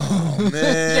Oh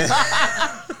man.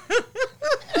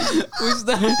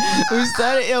 We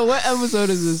started. Yo, what episode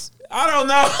is this? I don't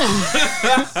know.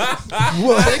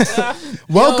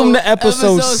 Welcome to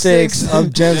episode 6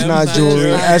 of Gems Not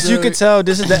Jewelry. Not As you Jewelry. can tell,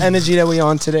 this is the energy that we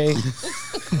on today.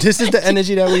 This is the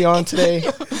energy that we on today.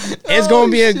 It's gonna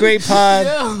be a great pod.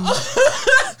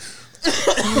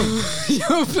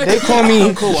 They call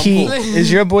me Heat.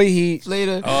 Is your boy Heat?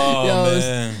 Later. Oh Yo,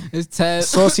 man. it's Tev.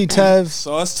 Saucy Tev.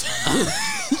 Sauce.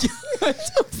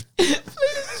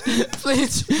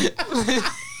 Please.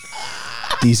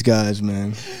 These guys,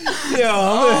 man.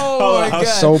 Oh my God.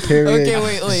 So period. Okay,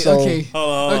 wait. So- Okay.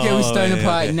 Okay, we're starting the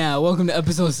pod now. Welcome to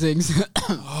episode 6.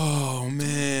 Oh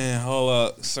man. Hold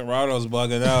up. Serrato's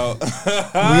bugging out.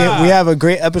 We have a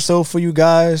great episode for you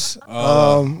guys.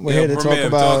 We're here to talk Premier,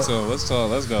 about. Talk to him. Let's talk.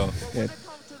 Let's go. Yeah.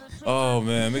 Oh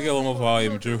man. Let me get a little more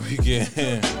volume, Drew.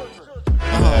 Again.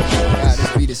 God,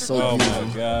 this beat is so Oh beautiful.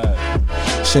 my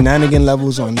God. Shenanigan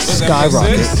levels on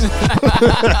skyrocket.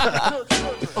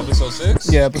 Episode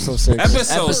 6? Yeah, episode 6.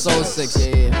 Episode 6,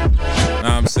 yeah. Know what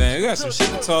I'm saying? We got some shit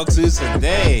to talk to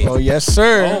today. Oh yes,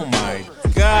 sir. Oh my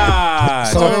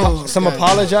God. Some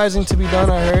apologizing to be done.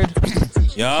 I heard.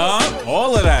 Yeah,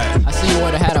 all of that. I see you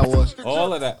wore the hat I wore.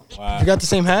 All of that. Wow. You got the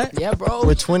same hat? Yeah, bro.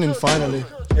 We're twinning finally.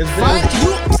 It's Fine.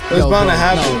 It's bound to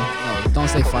happen. No, don't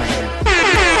say fine.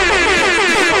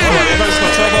 Everybody's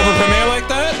gonna talk over Premiere like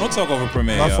that? Don't talk over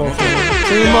Premiere. My yo. fault.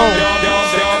 Primo.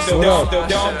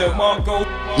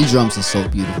 These drums are so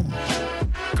beautiful.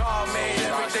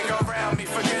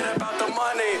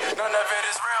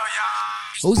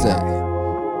 Who's that?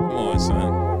 Come on,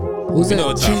 son. Who's You that? know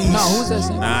it's up. No, who's that?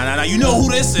 Saying? Nah. You know who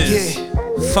this is.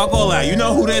 Fuck all that. You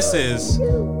know who this is.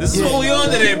 This is what we on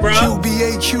today, bro.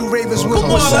 QBAQ Ravens with Come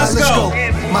on, let's go.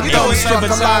 My You know thumb what struck type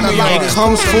a of lot time of we on. lighters. It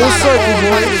comes full circle, boy.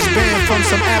 All-nighters banned from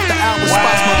some after-hours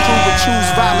spots. My crew would choose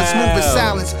violence, moving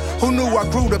silence. Who knew I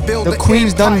grew to build The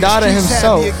Queen's empire? Dundada Streets had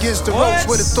himself. me against the What? ropes.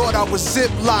 Would've thought I was zip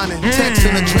lining,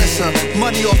 texting a dresser,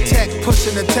 money off tech,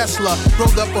 pushing a Tesla.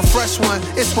 Rolled up a fresh one.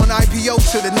 It's one IPO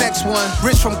to the next one.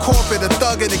 Rich from corporate, a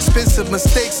thug and expensive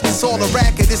mistakes. It's all a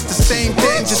racket. It's the same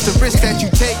thing, just the risk that you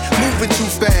take. Moving too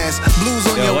fast. Blues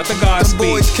on Yo, your. let the gods Them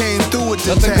boys speak. came through with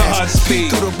the Let the gods task.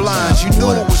 speak. Peek through the blinds. You knew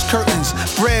it was curtains.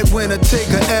 Breadwinner, take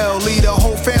a L, lead a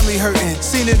whole family hurting.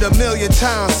 Seen it a million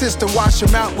times. Sister wash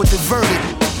him out with the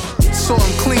verdict. Saw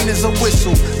him clean as a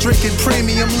whistle, drinking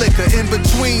premium liquor in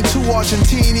between two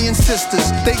Argentinian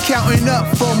sisters. They counting up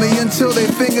for me until their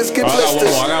fingers get I got one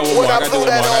blisters. more, I got one When more, I I gotta blew do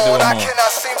that one more, on, I I gotta do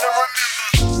cannot seem to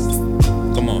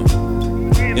remember. Come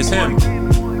on. It's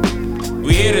him.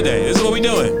 We here today. This is what we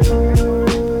doing.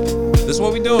 This is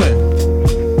what we doing.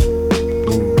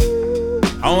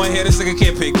 I don't want to hear this nigga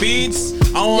can't pick beats.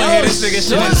 I don't want to hear this nigga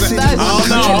shit. I don't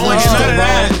know. I don't want to hear none of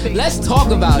that. Let's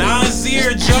talk about it.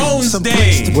 Nasir Jones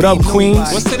Day. What up, Queens?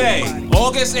 What's today?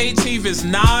 August 18th is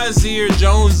Nasir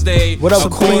Jones Day. What up,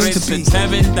 according Queens? to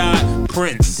Tevin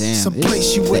Prince. Damn, Some it's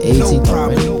place you the wouldn't know 18th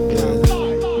probably.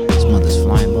 already. This month is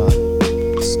flying by.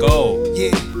 Let's go.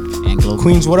 Yeah, And global.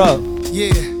 Queens, what up?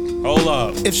 yeah. Hold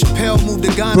up. If Chappelle moved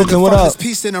to Ghana, Brooklyn, the what farthest up?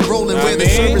 piece and I'm rolling. I Where the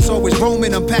mean? service always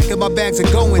roaming, I'm packing my bags and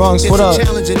going. Bronx, it's what a up?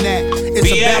 challenging act. It's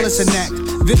BX. a balancing act.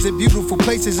 Visit beautiful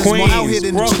places, it's more out here Queens,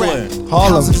 than the Brooklyn. trap.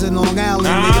 Harlem. Houses in Long Island, they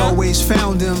Nah. always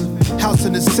found them. House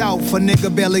in the South, a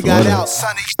nigga barely got Florida. out.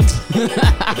 Sunny.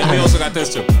 And we also got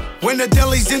this too. When the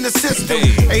deli's in the system,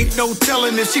 Hey. ain't no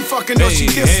telling if she fucking or she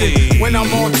Hey, kissing. hey. When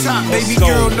I'm on top, Let's baby go.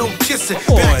 girl, no kissing.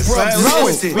 Come on, Back son. rubs is Bro,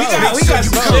 twisted. we got Make some sure you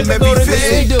shit come to every go to visit.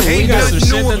 We do, we Ain't do. nothing Some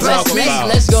shit new to about talk me. about.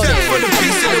 Let's go Except there. for the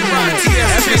piece of the rock,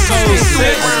 Episode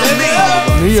 6.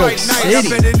 New York Fight night, I City.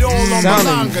 bet it all on Sounding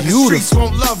Malanga. The beautiful. streets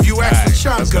won't love you, ask the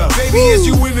chonka. Baby, is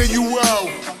you in or you out?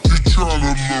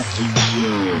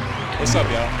 What's up,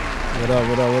 y'all? What up,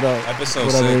 what up, what up? Episode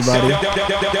What up, 6. everybody?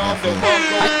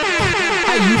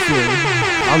 How you feel?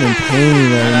 I'm in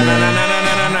pain right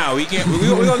No. now. We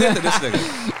gonna get to this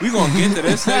nigga. We gonna get to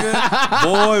this nigga.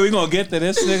 Boy, we gonna get to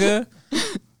this nigga.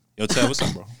 Yo, Ted, what's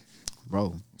up, bro?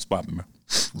 Bro, What's poppin', bro?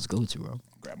 let's go with you, bro.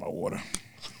 Grab my water.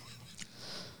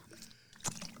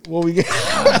 What we get?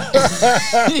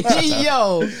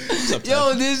 Yo, up,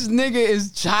 yo, this nigga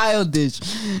is childish.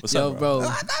 What's Yo, up, bro.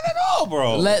 Not at all,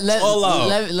 bro. Let All love.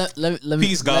 me.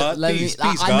 Peace, God. Let Peace,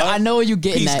 me. peace, I, God. I know where you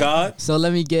getting Peace, at. God. So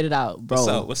let me get it out, bro. What's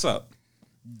up? What's up?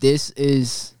 This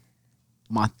is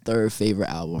my third favorite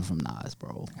album from Nas,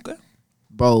 bro. Okay.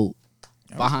 Bro,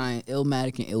 behind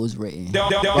Illmatic and It Was Written. Bro,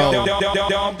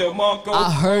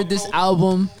 I heard this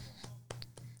album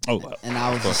Oh, wow. And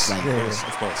I was just like,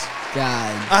 Of course.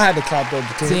 God I had to clap though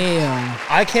between. damn.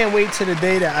 I can't wait to the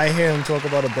day that I hear him talk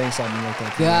about a Banks album like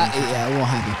that. God, yeah, it won't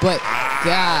happen. But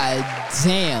God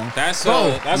damn, That's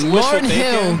bro, that's Lauryn wishful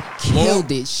Hill thinking.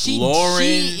 killed it.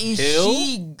 Lauryn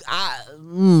Hill? Oh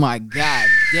my God,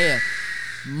 damn.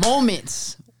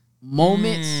 Moments.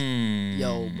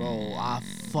 Yo, bro, I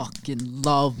fucking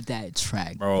love that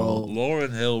track, bro.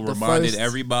 Lauryn Hill The reminded first-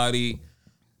 everybody,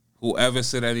 whoever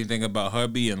said anything about her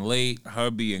being late, her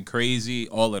being crazy,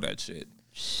 all of that shit.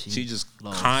 She just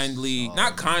not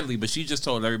kindly, but she just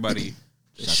told everybody,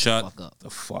 shut the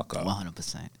fuck up.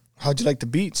 100%. How'd you like the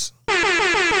beats? Bro,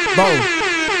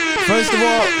 first of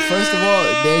all,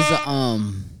 there's a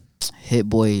Hit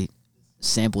Boy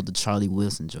sampled the Charlie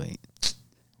Wilson joint.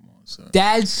 Son.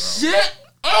 That shit.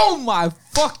 Oh my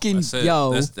fucking That's it.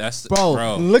 yo, That's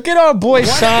bro. Look at our boy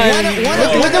Shine. Look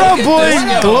at our Look boy.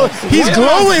 at this, yo. He's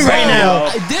glowing right now.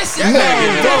 This is this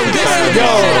is the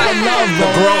shit I love,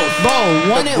 bro.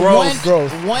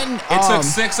 Growth. One. It took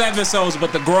 6 episodes,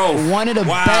 but the growth. One of the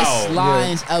Wow. best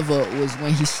lines ever was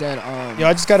when he said, Yo,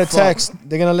 I just got a fuck. text.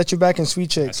 They're gonna let you back in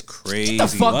Sweet That's Chicks. crazy. Get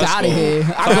the fuck Let's out of go. here.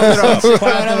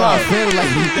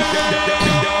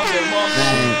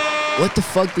 Man, what the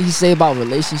fuck did he say about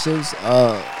relationships?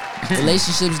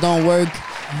 Relationships don't work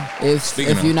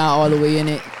if you're not all the way in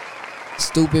it.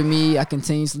 Stupid me, I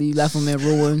continuously left him in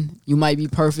ruin. You might be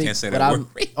perfect, Can't say but that word.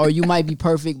 or you might be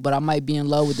perfect, but I might be in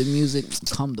love with the music.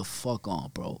 Come the fuck on,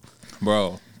 bro.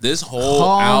 Bro, this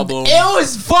whole album. It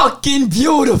was fucking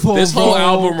beautiful. This bro. whole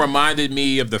album reminded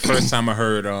me of the first time I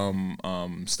heard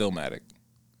Stillmatic.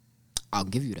 I'll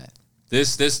give you that,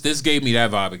 This gave me that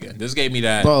vibe again. This gave me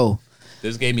that. bro.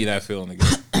 This gave me that feeling again.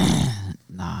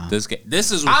 Nah.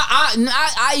 This is.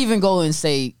 I even go and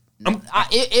say,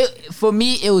 for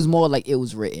me, it was more like it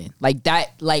was written like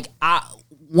that. Like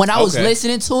when I was Okay.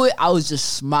 listening to it, I was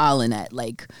just smiling at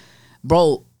like,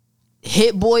 bro,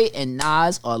 Hit Boy and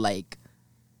Nas are like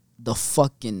the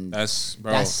fucking. That's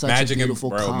bro. That's such a Magic beautiful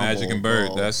and bro. combo, Magic and Bird.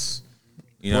 bro. That's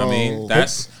you know what I mean. Bro.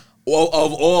 That's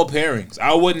of all pairings.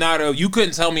 I would not have. You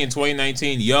couldn't tell me in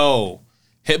 2019, yo,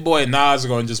 Hit Boy and Nas are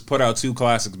going to just put out 2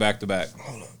 classics back to back.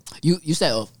 You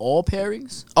said of all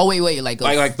pairings? Oh wait, like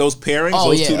Those pairings, Oh,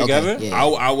 those yeah, two okay, together. yeah.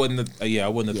 I wouldn't have. I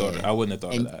wouldn't have thought. I wouldn't have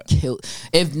thought and of that. kill.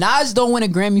 If Nas don't win a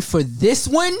Grammy for this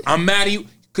one, I'm mad at you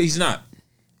because he's not.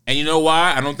 And you know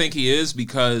why? I don't think he is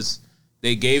because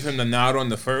they gave him the nod on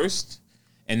the first,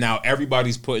 and now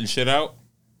everybody's putting shit out.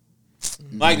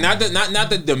 Like not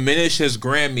to diminish his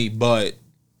Grammy, but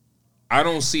I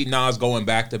don't see Nas going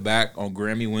back to back on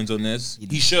Grammy wins on this.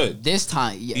 He should. this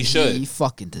time, yeah, He should. He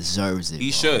fucking deserves it. He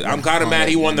bro. should. I'm kind of mad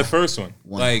he won the first one.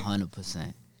 Like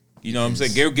 100%. you know what I'm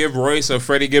saying? Give Royce or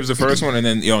Freddie Gibbs the first one, and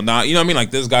then Nas. You know what I mean?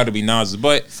 Like this got to be Nas,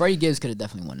 but Freddie Gibbs could have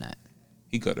definitely won that.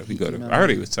 he could have. He could have. I heard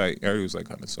he was tight. I heard he was like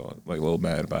kind of like a little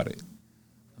mad about it,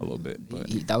 a little bit. But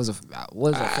That was what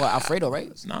was it for Alfredo, right?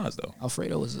 it's Nas though.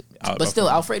 Alfredo was, Al- but still,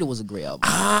 Alfredo was a great album.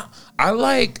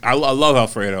 I love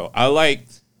Alfredo. I like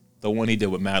the one he did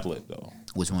with Madlib though.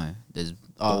 Which one? There's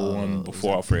The one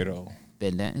before Alfredo.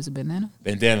 Bandana. Is it Bandana?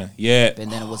 Bandana. Yeah.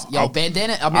 Bandana was I'll-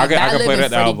 Bandana. I mean, I can Madlib play and that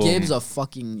Freddie album. Gibbs are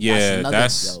fucking. Yeah,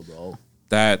 that's another bro.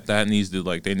 That needs to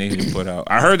like they need to put out.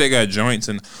 I heard they got joints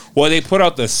and they put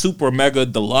out the super mega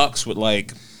deluxe with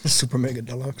like Super Mega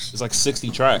Deluxe. it's like 60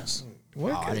 tracks.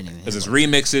 What? I didn't even. Because it's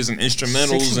remixes and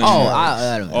instrumentals 60 and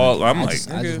I don't. all I'm I like just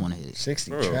nigga, want to hit it.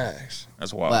 60 Bro. tracks.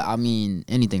 that's wild. But I mean,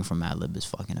 anything from Madlib is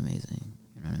fucking amazing.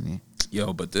 You know what I mean?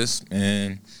 Yo, but this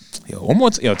man, one more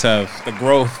Tev, the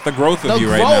growth of you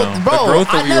right growth, now. bro, The growth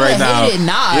I of you never right now. hated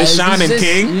Nas. You're It's shining, just,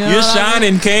 king. you know You're what I mean?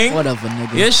 shining, king. Whatever,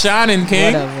 nigga. You're shining,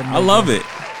 king. Whatever, I nigga. love it.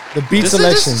 The beat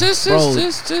selection. Bro,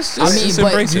 I mean,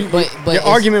 embrace it. but Your it's-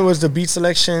 argument was the beat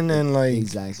selection, and like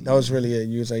Exactly. that was really it.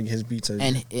 You was like his beats are.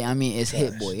 and I mean, it's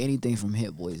Hit Boy. Anything from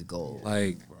Hit Boy is gold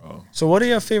Like, bro. So, what are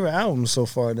your favorite albums so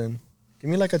far? Then, give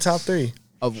me like a top 3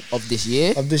 of this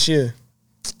year. of this year.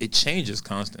 It changes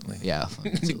constantly. Yeah, fuck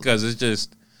it, too. because it's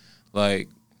just like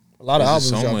A lot of There's albums.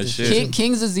 just so dropped much this shit. year.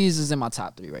 King's Disease is in my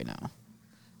top 3 right now.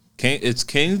 it's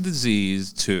King's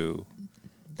Disease 2.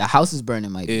 The House is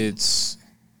Burning might be. It's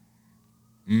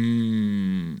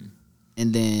And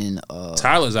then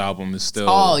Tyler's album is still.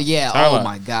 Oh, yeah. Tyler- Oh,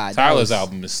 my God. That Tyler's was-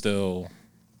 album is still.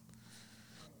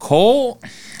 Cole.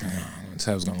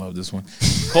 Tav's gonna love this one.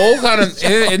 Cole kind of,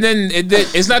 and then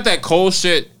it's not that Cole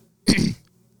shit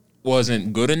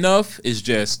wasn't good enough. It's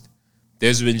just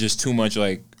there's been just too much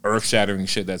like earth shattering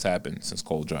shit that's happened since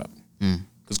Cole dropped.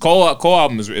 Because Cole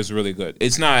album is really good.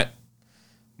 It's not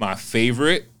my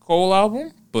favorite Cole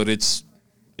album, but it's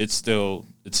still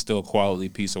it's still a quality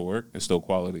piece of work. It's still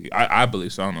quality. I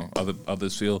believe so. I don't know.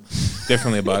 Others feel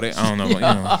differently about it. I don't know. You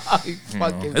know.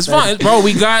 It's fine, bro.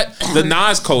 We got the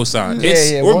Nas cosign.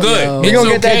 We're good. We're gonna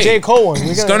get that J. Cole one.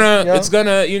 It's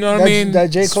gonna. You know what I mean?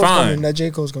 That J. Cole's fine. coming. That J.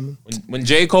 Cole's coming. When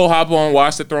J. Cole hop on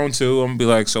Watch the Throne 2, I'm gonna be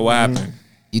like, so what happened?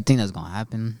 You think that's gonna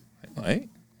happen? Like,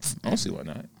 I don't see why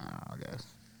not. I guess.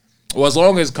 Well, as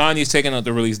long as Kanye's taking out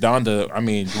the release Donda, I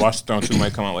mean, Watch the Throne 2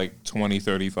 might come out like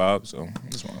 2035. So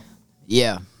that's fine.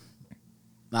 Yeah.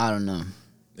 I don't know.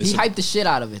 He hyped the shit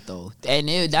out of it though, and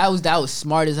that was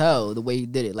smart as hell the way he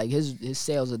did it. Like his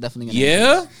sales are definitely gonna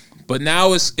increase. But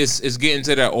now it's getting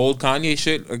to that old Kanye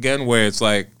shit again, where it's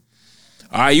like,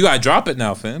 all right, you gotta drop it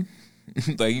now, fam.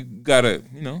 Like you gotta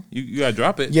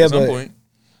drop it at some point.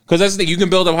 Because that's the thing, you can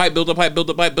build up hype.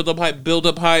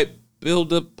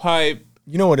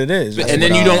 You know what it is, right? And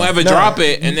then you don't ever drop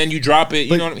it, and then you drop it.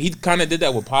 You know, he kind of did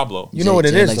that with Pablo. You know what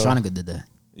it is, Electronica did that.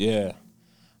 Yeah.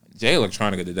 Jay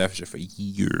Electronica did that shit for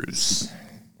years.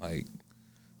 Like,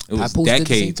 it was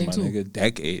decades, my nigga.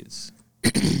 Decades.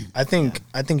 I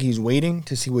think he's waiting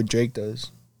to see what Drake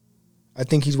does. I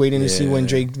think he's waiting to see when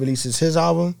Drake releases his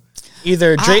album.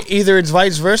 Either it's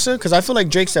vice versa, because I feel like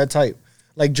Drake's that type.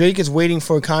 Like, Drake is waiting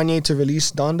for Kanye to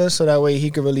release Donda so that way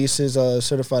he could release his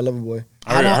Certified Lover Boy.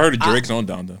 I heard Drake's on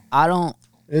Donda. I don't.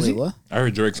 Is he? What? I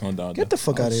heard Drake's on Donda. Get the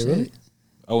fuck out of here, really?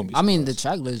 I mean, the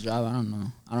track list drop. I don't know.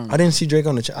 I didn't see Drake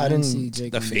on the. I didn't see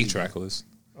Drake. The fake track list.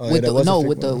 With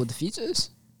the features.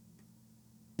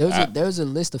 There was a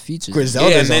list of features.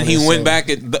 Griselda's and then he went back.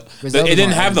 It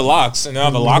didn't have the locks, and now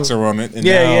the locks are on it. And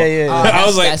yeah. I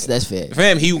was like, that's fair.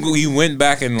 Fam, he went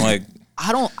back and like.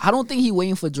 I don't think he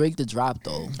waiting for Drake to drop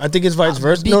though. I think it's vice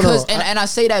versa. Because and I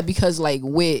say that because like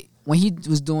when he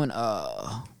was doing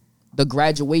the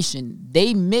Graduation,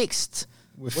 they mixed.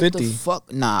 With 50. What the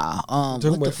fuck? Nah.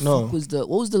 What was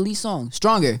the lead song?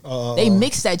 Stronger. They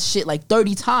mixed that shit like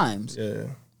 30 times. Yeah.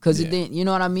 Cause it didn't, you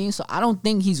know what I mean? So I don't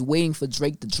think he's waiting for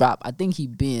Drake to drop. I think he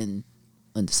being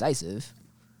indecisive.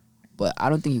 But I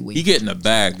don't think he waiting. He get in the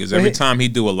bag because every time he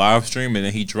do a live stream and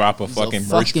then he drop a fucking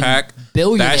merch pack,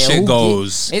 billionaire. That shit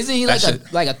goes. Isn't he like a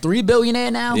 $3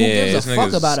 billionaire now? Who gives a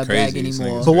fuck about a bag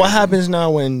anymore? But what happens now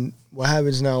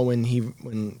when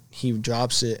he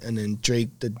drops it and then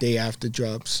Drake the day after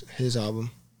drops his album?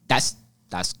 That's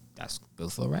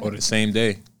good for right. Or the same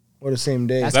day. Or the same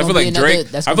day. I feel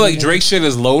like Drake shit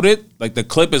is loaded, like the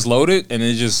clip is loaded, and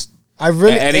it just at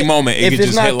any moment it could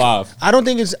just hit live.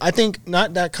 I think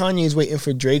not that Kanye is waiting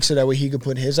for Drake so that way he could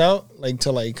put his out, like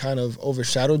to like kind of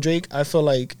overshadow Drake. I feel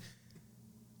like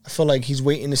he's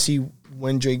waiting to see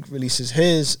when Drake releases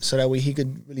his so that way he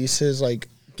could release his, like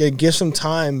give some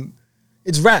time.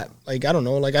 It's rap. Like, I don't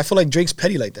know. Like, I feel like Drake's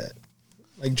petty like that.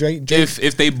 Like Drake.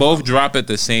 If they both drop at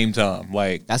the same time,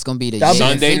 like that's gonna be the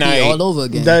Sunday night all over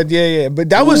again.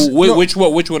 But that was which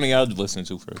one of y'all listen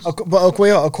to first? But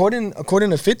according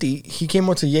to 50, he came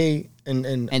on to Ye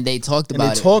and they talked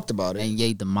about it. And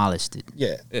Ye demolished it.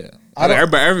 Yeah.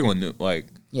 Everyone knew. Like,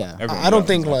 I don't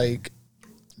think like.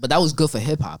 But that was good for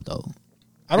hip hop though.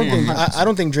 I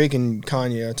don't think Drake and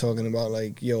Kanye are talking about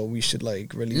like, yo, we should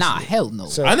like release. Nah, hell no.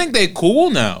 So, I think they cool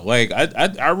now. Like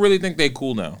I really think they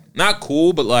cool now. Not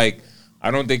cool, but like I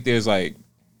don't think there's like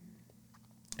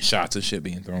shots of shit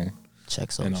being thrown.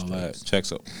 Checks and all that.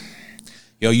 Checks up.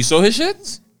 Yo, you saw his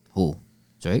shits? Who?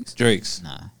 Drake's?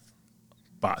 Nah.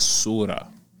 Basura.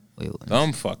 Wait,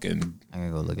 them fucking. I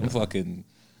gotta go look at them. Fucking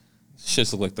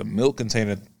shits look like the milk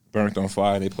container burnt on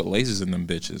fire. They put lasers in them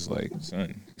bitches. Like,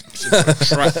 son.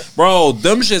 Bro,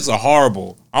 them shits are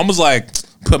horrible. I almost like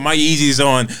put my Yeezys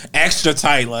on extra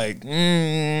tight. Like,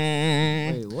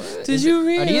 Wait, what? Did you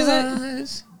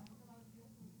realize?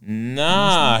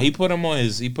 Nah, he put them on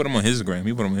his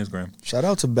gram. Shout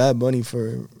out to Bad Bunny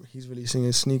for he's releasing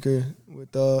his sneaker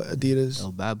with Adidas.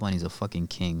 Oh, Bad Bunny's a fucking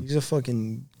king. He's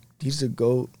a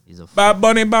GOAT. Bad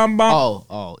Bunny, bam, bam.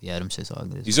 Oh, yeah, them shit's all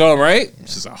good. You saw him, right? Yeah.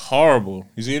 This is a horrible.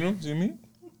 You seen him? See me?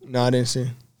 No, I didn't see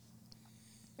him.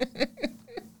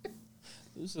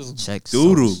 This is checks,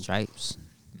 doodle stripes.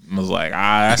 I was like,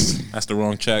 that's the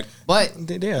wrong check. But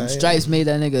Stripes made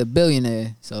that nigga a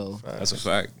billionaire, so that's a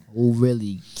fact. Who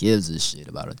really gives a shit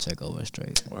about a check over a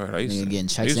Stripes? I used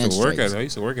to work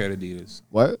at Adidas.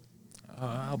 What?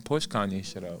 I'll push Kanye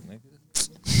shit out, nigga.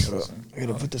 I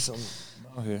gotta put this on.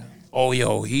 Out here. Oh,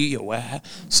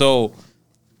 so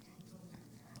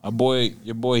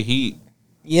your boy Heat.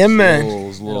 Yeah, man.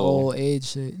 Little old age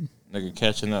shit. Nigga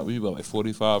catching up. We about like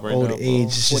 45 right now. Old age.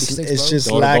 It's just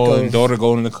daughter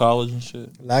going to college and shit.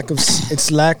 Lack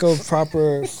of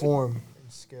proper form.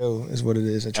 skill is what it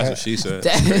is. That's what she said.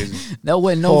 That's crazy. There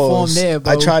wasn't no form there,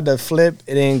 bro. I tried to flip,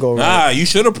 it didn't go right. Nah, you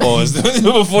should have paused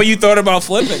before you thought about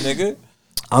flipping, nigga.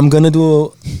 I'm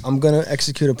gonna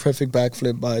execute a perfect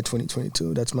backflip by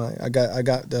 2022. That's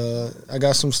I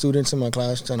got some students in my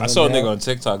class. I saw a nigga on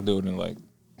TikTok do it in like.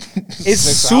 It's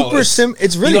super simple.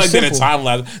 It's really simple. Did a time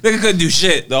lapse. Nigga couldn't do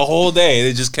shit the whole day.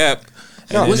 They just kept.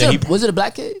 No, was it a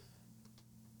black kid?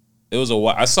 It was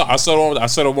I saw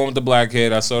the one with the black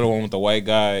kid. I saw the one with the white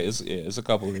guy. It's a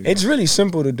couple of these. It's really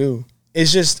simple to do.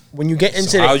 It's just when you get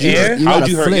into the air, how'd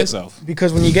you hurt yourself?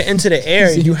 Because when you get into the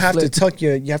air, you have to tuck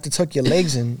your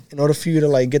legs in order for you to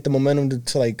like get the momentum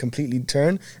to like completely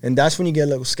turn, and that's when you get a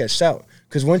little sketched out.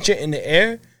 Because once you're in the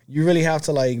air, you really have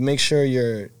to like make sure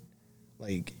you're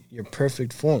like your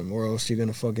perfect form, or else you're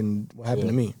gonna fucking what happened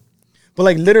to me. But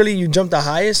like literally, you jump the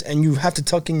highest, and you have to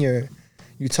tuck in your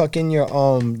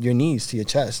knees to your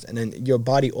chest, and then your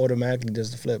body automatically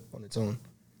does the flip on its own.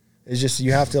 It's just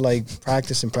you have to like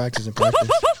practice and practice and practice.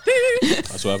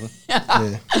 That's what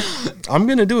happened. Yeah, I'm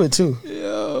gonna do it too,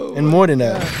 and more than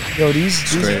that. Yo, these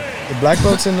the black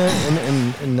belts in my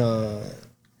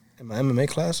MMA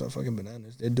class are fucking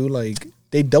bananas. They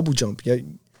double jump. Yeah,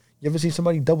 you ever see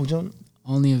somebody double jump?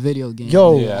 Only in video games.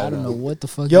 Yo, I don't know what the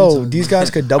fuck. Yo, these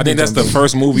guys could double. I think that's jump, the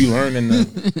first move you learned in the.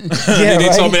 They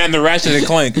told me that in the Ratchet and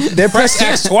Clank. They're press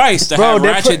X twice to have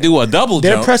Ratchet do a double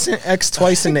jump. They're pressing X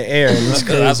twice in the air. And it's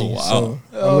crazy. That's wild.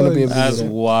 So that's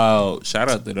wild. Shout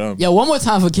out to them. Yeah, one more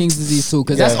time for King's Disease too,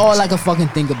 because that's all I can fucking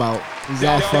think about is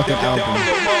that fucking album.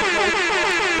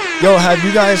 Yo, have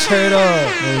you guys heard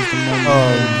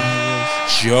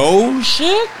Joe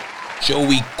shit?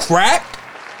 Joey Crack?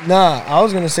 Nah, I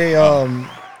was gonna say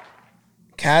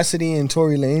Cassidy and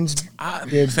Tory Lanez. What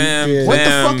the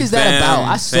fuck is that about?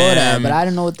 I saw that, but I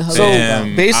didn't know what the hell it was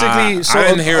about. Basically, I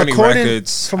didn't hear any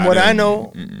records. From what I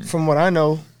know,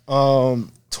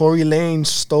 Tory Lanez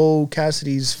stole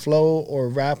Cassidy's flow or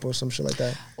rap or some shit like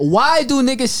that. Why do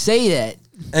niggas say that?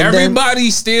 And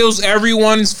everybody steals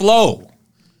everyone's flow.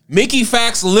 Mickey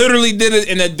Fax literally did it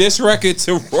in a diss record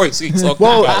to Royce. He talked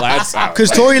about last time. Because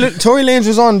Tory Lanez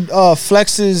was on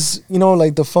Flex's,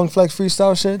 like the Funk Flex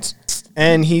freestyle shits,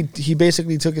 and he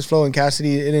basically took his flow, and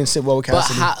Cassidy, it didn't sit well with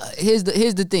Cassidy. But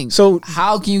here's the thing. So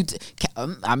how can you?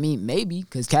 I mean, maybe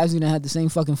because Cassidy done had the same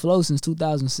fucking flow since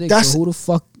 2006. So who the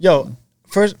fuck? Yo,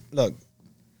 first look,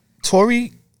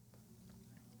 Tory.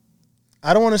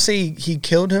 I don't want to say he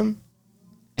killed him.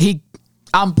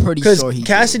 I'm pretty sure he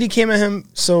Cassidy came at him.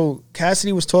 So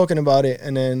Cassidy was talking about it,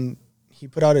 and then he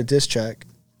put out a diss track,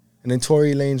 and then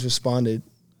Tory Lanez responded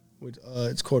with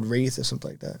it's called Wraith or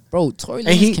something like that. Bro, Tory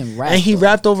Lanez can rap. And he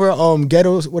rapped over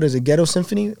Ghetto. What is it? Ghetto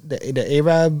Symphony. The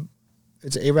Arab.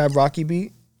 It's an Arab Rocky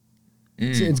beat.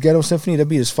 It's Ghetto Symphony. That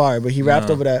beat is fire. But he rapped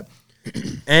over that,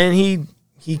 and he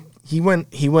went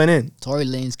in. Tory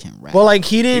Lanez can rap. Well, like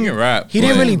he didn't rap. He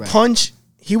didn't really punch.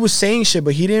 He was saying shit,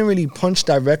 but he didn't really punch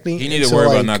directly. He needed to worry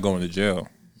about not going to jail.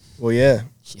 Well, yeah.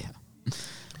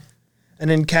 And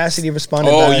then Cassidy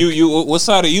responded. Oh, you. What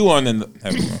side are you on? Nah,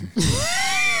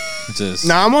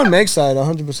 I'm on Meg's side,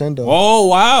 100% though. Oh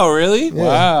wow, really?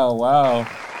 Yeah. Wow,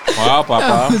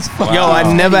 Papa. Wow. Yo, I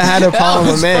never had a problem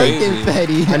with Meg.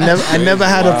 I never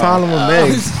had a problem with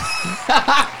Meg.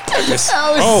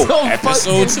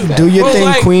 Episode 2. Do your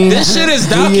thing, Queen. This shit is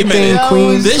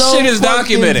documented. This shit is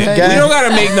documented. We don't gotta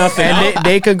make nothing. And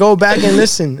they could go back and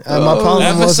listen. My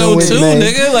problem wasn't with Episode 2,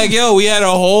 Meg. nigga. Like, yo, we had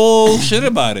a whole shit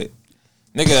about it.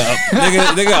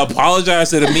 Nigga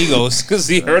apologized to the Migos because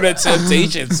he heard a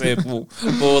Temptation sample,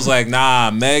 but was like,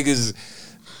 nah, Meg is.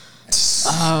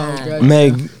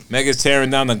 Meg is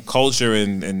tearing down the culture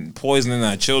and poisoning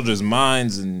our children's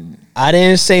minds. And I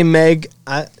didn't say Meg.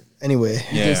 Anyway.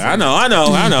 Yeah, I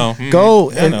know. Go,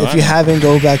 and if you haven't,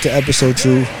 go back to episode 2.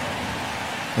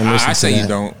 And listen I say to you that.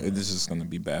 don't. This is gonna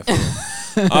be bad for you.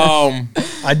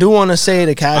 I do want to say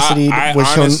that Cassidy. I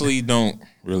honestly don't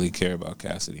really care about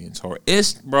Cassidy and Tory.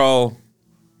 It's bro.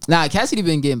 Nah, Cassidy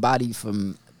been getting bodied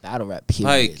from battle rap.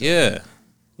 Period. Like, yeah.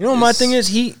 You know, my thing is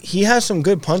he has some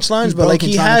good punchlines, but like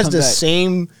he has the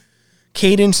same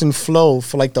cadence and flow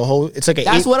for like the whole. It's like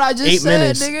that's what I just 8 said,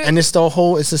 minutes, nigga. and it's the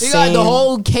whole. It's the same. Got the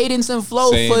whole cadence and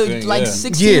flow Same for thing, like yeah.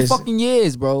 16 fucking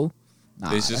years, bro.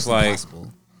 Nah, it's just like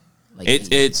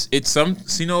it's some.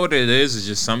 You know what it is? It's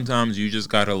just sometimes you just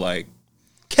gotta like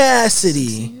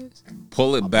Cassidy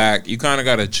pull it back. You kind of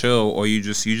gotta chill, or you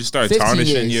just start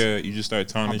tarnishing years. your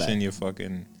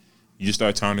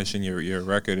your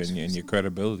record and your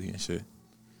credibility and shit.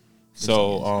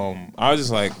 So I was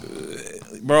just like,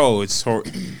 bro, it's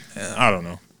I don't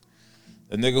know.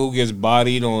 The nigga who gets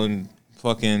bodied on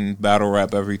fucking battle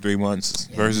rap every 3 months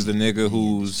versus the nigga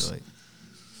who's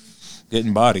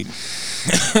getting bodied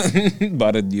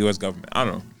by the U.S. government. I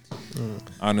don't know.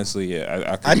 Honestly,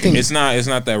 yeah, I think it's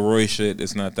not that Roy shit.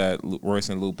 It's not that Royce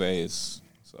and Lupe. It's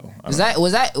so. Was that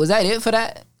it for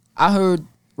that? I heard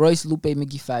Royce, Lupe,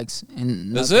 Mickey Facts,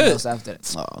 and that's nothing it. else after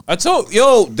that. Oh. I told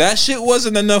that shit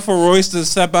wasn't enough for Royce to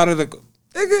step out of the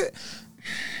nigga.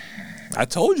 I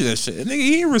told you that shit. Nigga,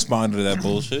 he didn't respond to that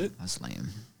bullshit. That's lame.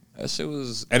 That shit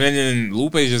was, and then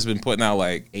Lupe's just been putting out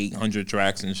like 800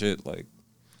 tracks and shit. Like,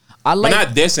 but not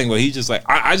dissing, but he just like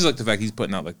I just like the fact he's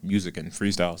putting out like music and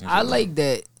freestyles. And shit. I like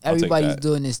that everybody's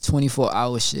doing this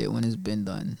 24-hour shit when it's been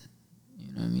done. You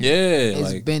know what I mean? Yeah,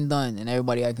 it's been done, and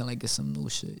everybody acting like it's some new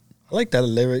shit. I like that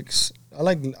lyrics. I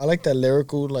like that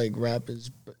lyrical like rap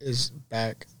is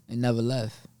back. It never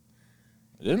left.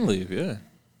 It didn't leave. Yeah,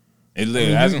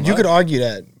 you could argue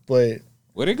that, but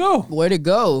where'd it go? Where'd it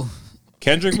go?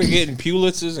 Kendrick been getting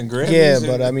Pulitzers and Grammys. Yeah,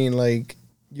 but I mean, like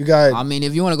you got. I mean,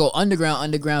 if you want to go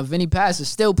underground, Vinny Paz is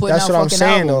still putting out fucking albums. That's what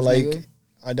I'm saying, though. Like,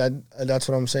 that's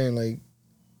what I'm saying, like.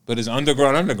 But it's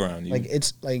underground. Like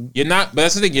it's like you're not. But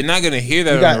that's the thing. You're not gonna hear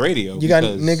that on the radio. You got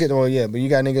niggas. Well, yeah, but you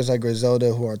got niggas like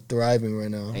Griselda who are thriving right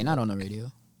now. They not on the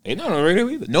radio. They not on the radio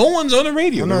either. No one's on the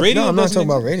radio. I'm not talking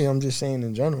about radio. I'm just saying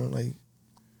in general. Like,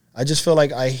 I just feel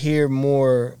like I hear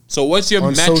more. So what's your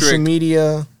on metric? Social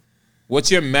media. What's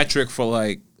your metric for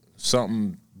like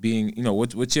something being? You know,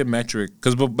 what's your metric?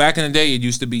 Because back in the day, it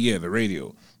used to be the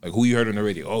radio. Like who you heard on the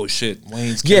radio? Oh shit,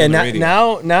 Wayne's killing the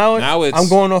radio. Now it's I'm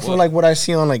going off of like what I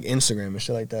see on like Instagram and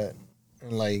shit like that,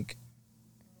 and like.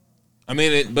 I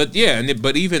mean, but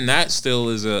even that still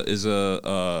is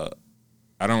a.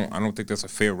 I don't think that's a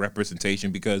fair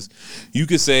representation because you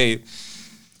could say,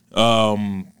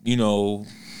 you know,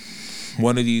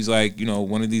 one of these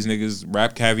niggas,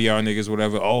 Rap Caviar niggas,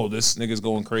 whatever. Oh, this nigga's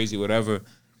going crazy, whatever.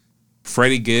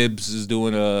 Freddie Gibbs is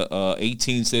doing a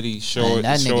 18 city show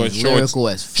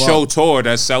tour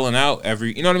that's selling out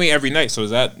every night. So is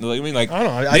that I don't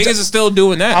know. Niggas are still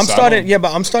doing that.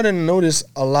 I'm starting to notice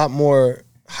a lot more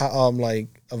like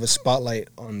of a spotlight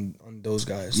on those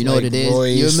guys. You know what it is?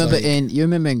 Royce, you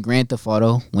remember in Grand Theft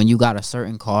Auto when you got a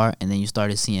certain car and then you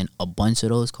started seeing a bunch of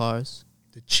those cars?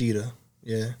 The Cheetah.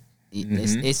 Yeah.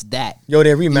 It's that. Yo,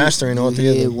 they're remastering all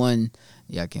together.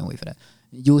 I can't wait for that.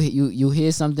 You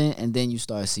hear something and then you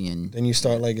start seeing. Then you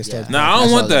start like it starts. Nah, I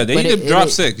don't want that. They need to drop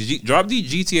 6. Drop the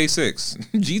GTA 6.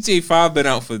 GTA 5 been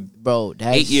out for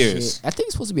 8 years. I think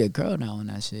it's supposed to be a girl now on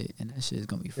that shit, and that shit is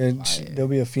gonna be fire. There'll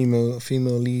be a female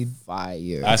lead.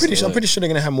 Fire. I'm pretty sure they're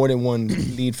gonna have more than one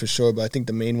lead for sure, but I think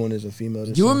the main one is a female.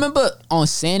 You remember on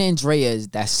San Andreas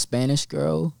that Spanish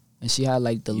girl, and she had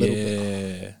like the little.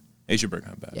 Yeah. They should bring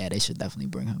her back. Yeah, they should definitely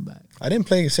bring her back. I didn't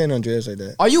play San Andreas like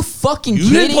that. Are you fucking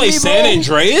kidding me, You didn't play San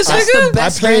Andreas? That's the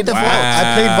best. I played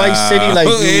Vice City like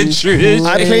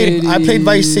I played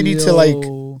Vice City to like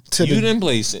to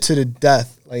the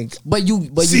death. Like, but you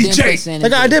didn't play San Andreas.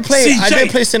 Like I did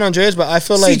play San Andreas, but I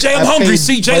feel like CJ, I'm hungry.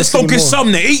 CJ, let's go get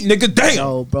something to eat, nigga. Damn.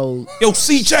 No, bro. Yo,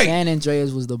 CJ. San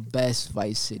Andreas was the best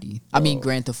Vice City. I mean,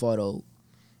 Grand Theft Auto.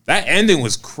 That ending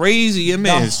was crazy. Your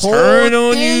man's turned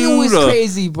on you. It was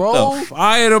crazy, bro. The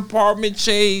fire department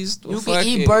chased. You can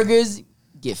eat burgers,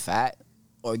 get fat,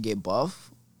 or get buff,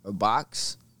 or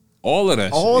box. All of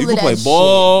that shit. You can play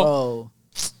ball.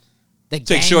 Shit, bro.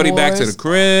 Take Shorty back to the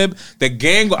crib. The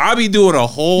gang. I'll be doing a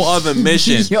whole other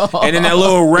mission. And then that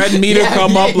little red meter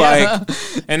come up like,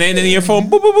 and then your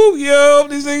phone, boop, boop, boop. Yo,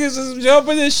 these niggas is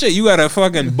jumping this shit. You got to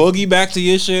fucking boogie back to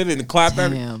your shit and clap that.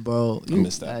 Damn, bro. I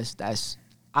missed that.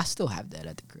 I still have that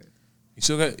at the crib. You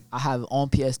still got? I have on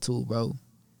PS2, bro.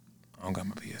 I don't got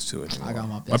my PS2 anymore. I got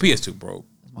my PS2. My PS2 broke.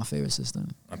 It's my favorite system.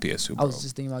 My PS2 broke. I was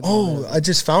just thinking about. I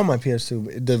just found my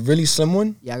PS2, the really slim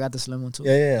one. Yeah, I got the slim one too.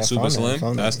 Yeah. Super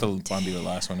slim. That's probably the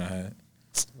last one I had.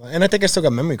 And I think I still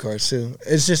got memory cards too.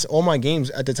 It's just all my games.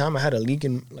 At the time, I had a leak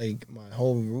in like my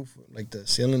whole roof. Like the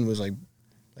ceiling was like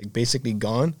basically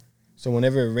gone. So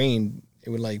whenever it rained, it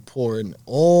would like pour, and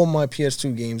all my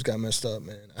PS2 games got messed up,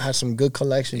 man. I had some good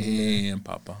collections. Damn,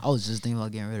 Papa. I was just thinking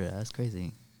about getting rid of that. That's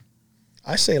crazy.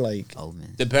 I say like, oh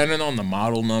man, depending on the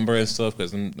model number and stuff,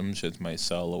 because them shits might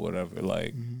sell or whatever.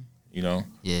 Like, you know,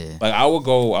 yeah. Like I would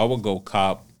go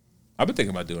cop. I've been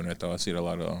thinking about doing that though. I see it a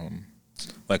lot of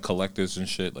like collectors and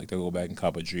shit. Like they go back and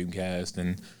cop a Dreamcast,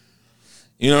 and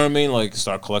you know what I mean. Like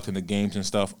start collecting the games and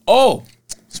stuff. Oh,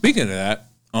 speaking of that,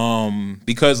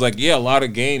 because like a lot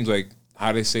of games like.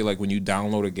 How they say like when you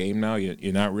download a game now,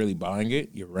 you're not really buying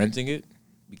it, you're renting it,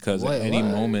 because at any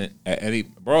moment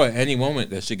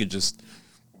that shit could just,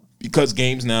 because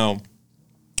games now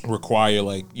require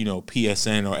like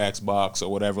PSN or Xbox or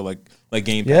whatever like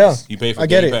Game Pass. You pay for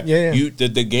Game Pass.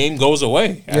 The game goes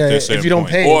away after a certain if you don't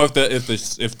point. pay. Or if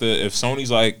Sony's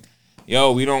like,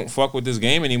 yo, we don't fuck with this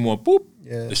game anymore. Boop,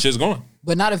 the shit's gone.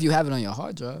 But not if you have it on your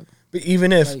hard drive. But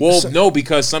even if no,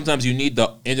 because sometimes you need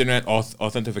the internet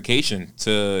authentication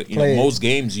to most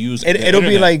games use. It'll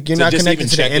be like you're not connected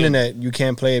to the internet. You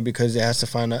can't play it because it has to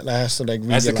find out. It has to like.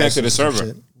 Has to connect to the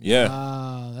server.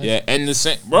 Yeah, and the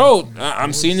same, bro.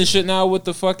 I'm seeing this shit now with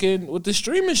the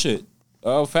streaming shit.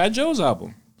 Fat Joe's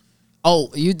album. Oh,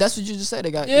 that's what you just said. They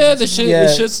got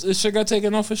the shit got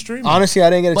taken off of streaming. Honestly,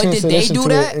 I didn't get a chance to listen to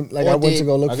that? it. Like I went to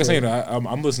go look. Like I said,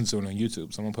 I'm listening to it on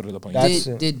YouTube. Someone put it up on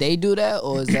YouTube. Did they do that,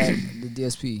 or is that the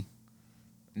DSP?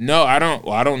 No, I don't.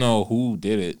 Well, I don't know who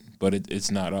did it, but it's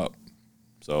not up.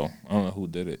 So I don't know who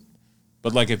did it.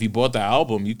 But like, if you bought the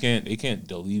album, they can't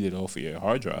delete it off of your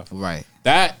hard drive. Right.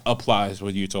 That applies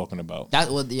what you're talking about. That's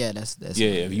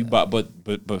if you bought,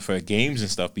 but for games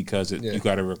and stuff, because you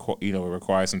got to it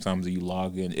requires sometimes that you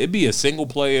log in. It'd be a single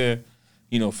player,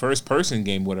 first person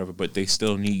game, whatever. But you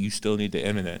still need the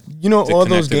internet. All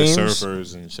those games, the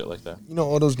servers and shit like that.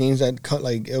 All those games that cut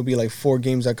like it'll be like 4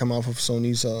 games that come out of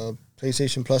Sony's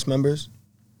PlayStation Plus members.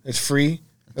 It's free.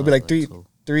 It'll be like three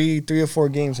or 4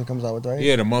 games that comes out with, right?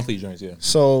 Yeah, the monthly joints, yeah.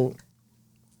 So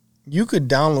you could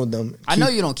download them. I know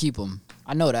you don't keep them.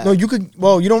 I know that. No, you could.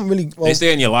 Well, you don't really. Well, they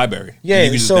stay in your library. Yeah,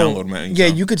 you can just download them. Yeah,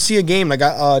 you could see a game like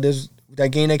there's that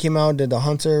game that came out, the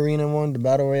Hunter Arena one, the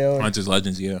Battle Royale. Hunter's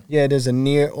Legends, yeah. Yeah, there's a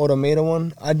Nier Automata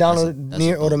one. I downloaded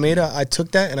Nier Automata. I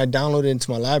took that and I downloaded it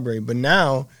into my library. But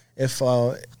now, if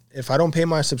I don't pay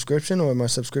my subscription or my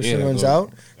subscription runs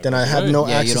out, then I have no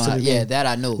access to the game. Yeah, that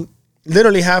I know.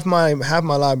 Literally half my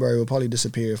library will probably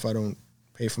disappear if I don't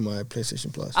pay for my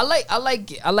PlayStation Plus. I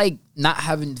like not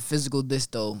having physical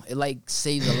disc though. It like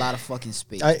saves a lot of fucking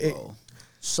space, bro.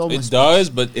 So much. It does,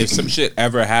 but if some shit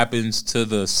ever happens to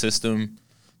the system,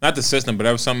 not the system, but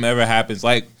if something ever happens,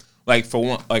 like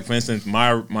for instance,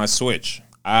 my Switch,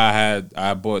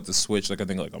 I bought the Switch like I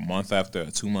think like a month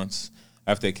after, 2 months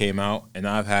after it came out, and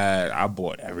I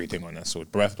bought everything on that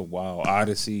Switch: Breath of the Wild,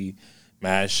 Odyssey,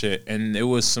 mad shit, and it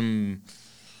was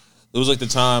like the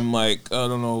time, like, I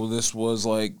don't know, this was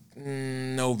like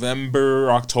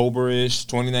November, October-ish,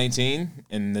 2019,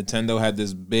 and Nintendo had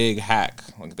this big hack.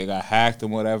 Like, they got hacked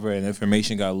and whatever, and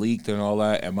information got leaked and all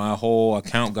that, and my whole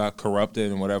account got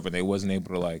corrupted and whatever. They wasn't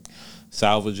able to, like,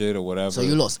 salvage it or whatever. So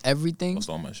you lost everything? Lost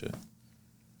all my shit.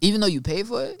 Even though you paid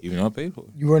for it? Even though I paid for it.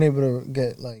 You weren't able to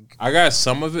get, like... I got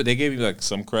some of it. They gave me, like,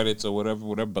 some credits or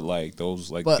whatever, but, like, those,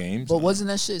 like, games. But wasn't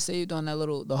that shit saved on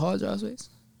the hard drive space?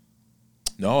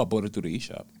 No, I bought it through the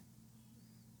eShop.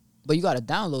 But you got to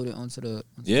download it onto the...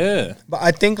 Yeah. But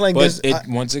I think, like,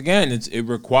 once again, it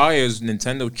requires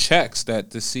Nintendo checks that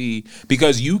to see...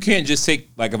 Because you can't just take...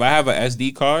 Like, if I have an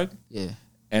SD card... Yeah.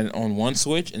 And on one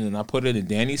Switch, and then I put it in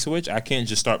Danny's Switch, I can't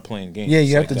just start playing games. Yeah,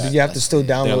 you have to still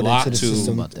download it to the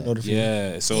system.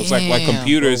 Yeah, so it's like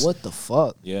computers. Bro, what the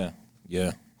fuck? Yeah.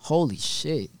 Holy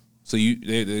shit. So I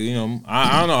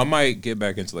don't know. I might get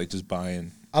back into like just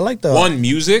buying. I like the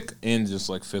music and just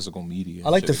like physical media. I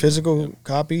like the physical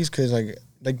copies because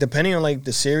like depending on like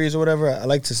the series or whatever, I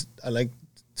like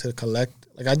to collect.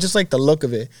 Like I just like the look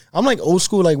of it. I'm like old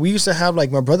school. Like we used to have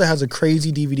like my brother has a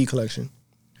crazy DVD collection.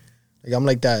 Like I'm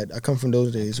like that. I come from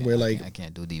those days where like I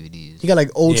can't do DVDs. You got like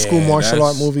old school martial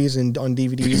art movies and on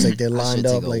DVDs like they're lined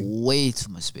up like way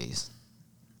too much space.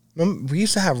 Remember, we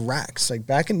used to have racks like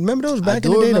remember those back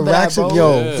in the day, the racks of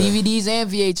DVDs and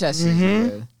VHS.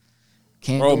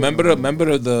 Mm-hmm. Remember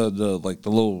the like the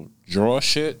little drawer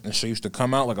shit that shit used to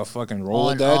come out like a fucking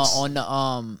Rolodex on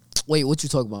the Wait, what you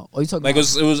talking about? Oh, you talking like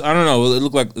about? It was I don't know. It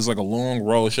looked like it's like a long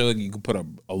roll. It showed like you could put a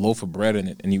loaf of bread in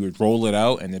it, and you would roll it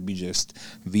out, and it'd be just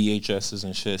VHSs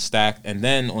and shit stacked. And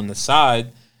then on the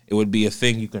side, it would be a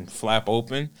thing you can flap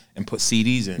open and put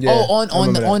CDs in. Yeah,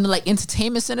 on the like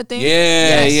entertainment center thing.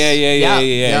 Yeah.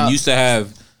 And you used to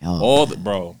have all the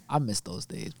bro. I miss those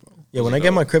days, bro. Yeah, when I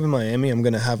get my crib in Miami, I'm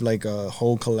gonna have like a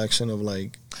whole collection of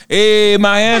like. Hey,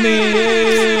 Miami!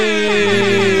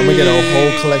 Hey. I'm gonna get a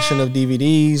whole collection of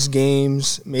DVDs,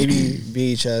 games, maybe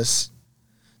VHS.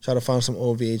 Try to find some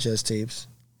old VHS tapes.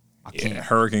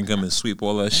 Hurricane come and sweep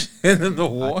all that shit in the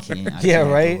water. Yeah,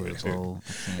 right.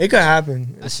 It could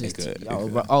happen. You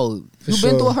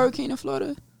been through a hurricane in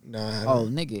Florida? Nah, I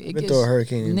haven't. Nigga, it gets through a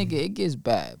hurricane. Nigga, it gets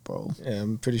bad, bro. Yeah,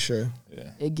 I'm pretty sure.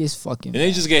 Yeah, it gets fucking. Did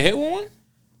they just get hit with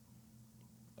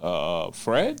one?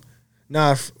 Fred?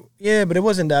 Nah, yeah, but it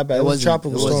wasn't that bad. It was a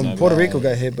tropical storm. Puerto Rico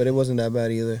got hit, but it wasn't that bad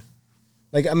either.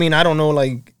 Like, I mean, I don't know,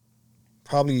 like,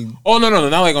 probably. Oh no,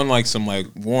 not like on like some like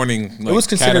warning. Like, it was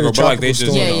considered a but like they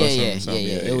tropical just storm.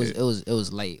 Yeah. It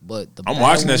was late, but I'm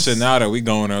watching that shit now that we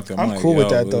going out there. I'm like, cool with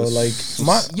that though. Like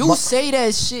you say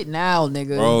that shit now,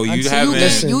 nigga. Bro, you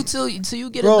haven't. Till you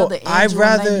get another Andrew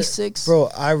 96. Bro,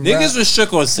 niggas was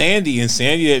shook on Sandy, and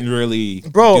Sandy didn't really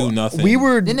do nothing.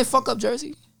 Didn't it fuck up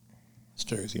Jersey? It's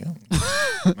Jersey, yeah.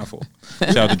 My fault.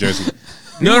 Shout out to Jersey.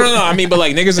 No. I mean, but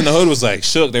like niggas in the hood was like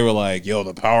shook. They were like, "Yo,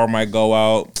 the power might go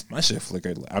out." My shit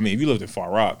flickered. I mean, if you lived in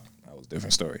Far Rock, that was a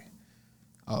different story.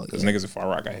 Oh, because niggas in Far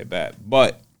Rock got hit bad.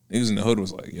 But niggas in the hood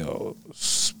was like, "Yo,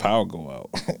 power go out."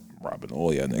 Robbing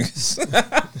all y'all niggas.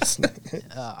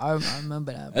 I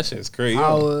remember that. That shit's crazy.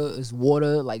 Power is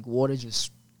water, like water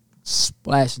just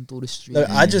splashing through the street.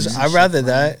 I'd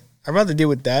rather deal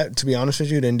with that, to be honest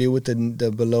with you, than deal with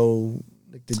the below.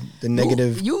 Like the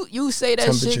negative. You say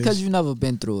that shit because you never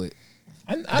been through it.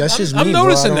 That's just me, I'm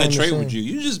noticing bro. that trait with you.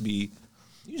 You just be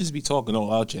talking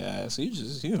all out your ass. You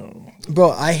just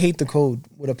Bro, I hate the cold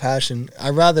with a passion.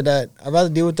 I'd rather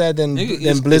deal with that than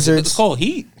blizzards. It's called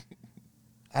heat.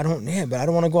 But I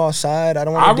don't want to go outside.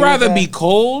 I'd rather be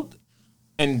cold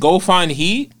and go find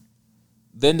heat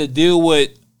than to deal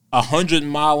with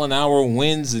 100-mile-an-hour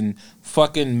winds and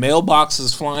fucking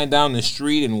mailboxes flying down the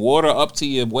street and water up to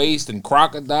your waist and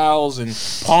crocodiles and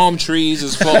palm trees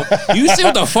is full. You see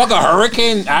what the fuck a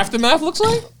hurricane aftermath looks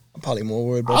like? I'm probably more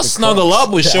worried about I'll snuggle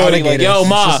up with shorty like, yo,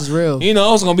 ma, this is real. You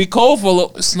know, it's going to be cold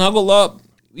for snuggle up.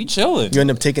 We chilling. You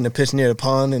end up taking a piss near the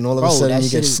pond and all of a sudden you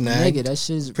get snagged. Nigga, that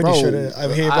shit is pretty sure that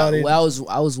I've heard about it. Well,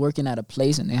 I was working at a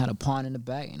place and they had a pond in the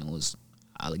back and it was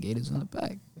alligators in the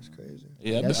back. That's crazy.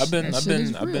 Yeah, I've been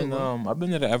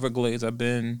to the Everglades.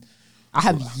 I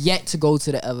have yet to go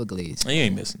to the Everglades. You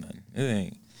ain't missing nothing. It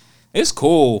ain't. It's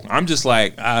cool. I'm just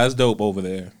like, it's dope over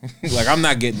there. Like I'm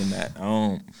not getting in that.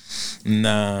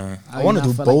 Nah. I want to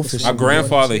do both. My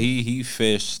grandfather, he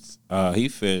fished. He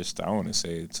fished. I want to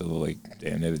say till like the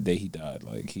end of the day he died.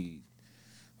 Like we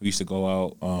used to go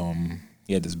out.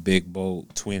 He had this big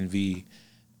boat, Twin V,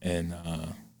 and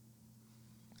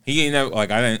he ain't never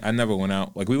like I never went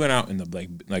out. Like we went out in the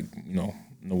like you know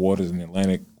in the waters in the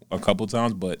Atlantic a couple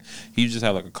times, but he just had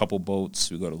like a couple boats.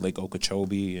 We go to Lake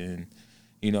Okeechobee and.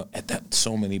 You know, at that,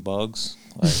 so many bugs.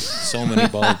 Like, so many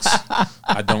bugs.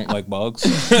 I don't like bugs.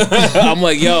 I'm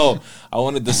like, yo, I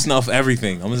wanted to snuff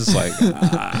everything. I'm just like,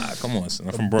 come on, son.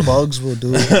 I'm from Brooklyn. Bugs will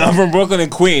do it. I'm from Brooklyn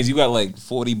and Queens. You got like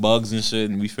 40 bugs and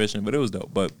shit, and we fishing, but it was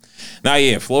dope. But,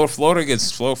 yeah, Florida gets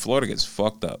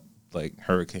fucked up, like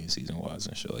hurricane season wise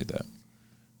and shit like that.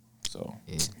 So,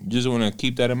 you just want to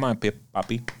keep that in mind,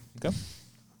 Poppy. Okay?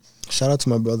 Shout out to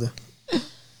my brother.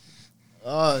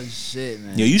 Oh shit,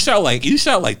 man! Yo, you shout like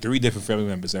 3 different family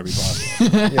members every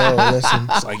podcast. Yo, listen.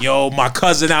 It's like, yo, my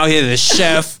cousin out here, the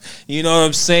chef. You know what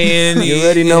I'm saying? You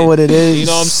already know what it is. You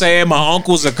know what I'm saying? My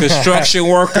uncle's a construction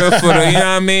worker for the. You know what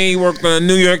I mean? He worked on the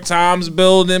New York Times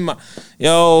building. My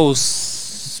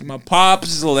pops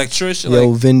is an electrician. Yo,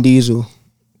 like, Vin Diesel.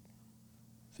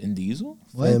 Vin Diesel?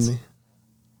 What? Family.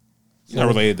 You're not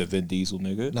related to Vin Diesel,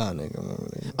 nigga. Nah, nigga, I'm not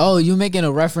related. Oh, you making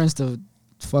a reference to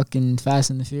fucking Fast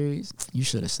and the Furious? You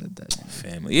should have said that.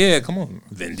 Family. Yeah, come on,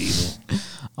 Vin Diesel.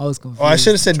 I was confused. Oh, I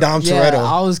should have said Dom Toretto.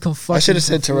 I was confused. I should have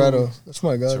said Toretto. That's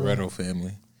my god. Toretto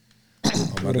family.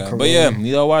 Oh my god. But yeah,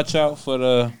 you know, watch out for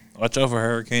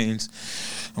hurricanes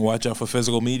and watch out for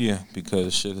physical media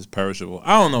because shit is perishable.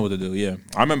 I don't know what to do. Yeah,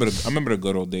 I remember the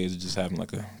good old days of just having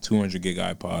like a 200 gig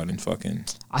iPod and fucking.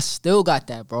 I still got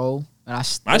that, bro, and I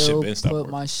still put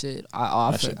my shit.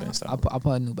 I put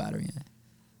a new battery in.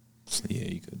 Yeah,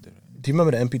 you could do that. Do you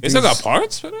remember the MP3s? They still got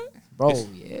parts for that, bro.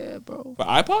 Yeah, bro. For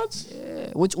iPods?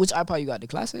 Yeah. Which iPod you got? The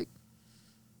classic?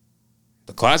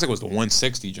 The classic was the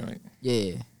 160 joint.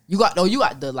 Yeah. You got the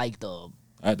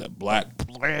I had that black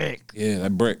brick. Yeah,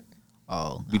 that brick.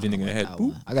 Oh. Beat the nigga in the head.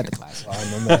 I got the classic. I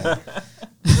remember that.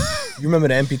 You remember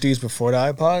the MP3s before the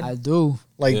iPod? I do.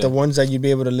 Like the ones that you'd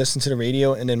be able to listen to the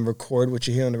radio and then record what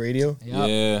you hear on the radio? Yep.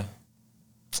 Yeah.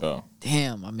 Oh.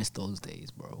 Damn, I miss those days,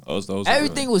 bro. Those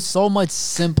Everything was so much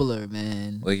simpler,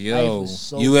 man. Like, yo,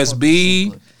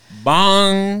 USB,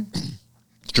 bong,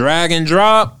 drag and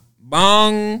drop,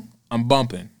 bong, I'm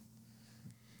bumping.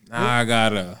 Now I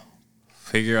gotta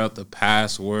figure out the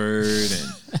password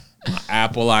and my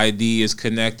Apple ID is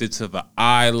connected to the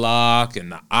iLock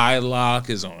and the iLock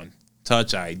is on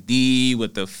Touch ID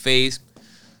with the face.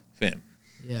 Fam.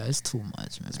 Yeah, it's too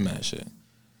much, man. It's mad shit.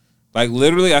 Like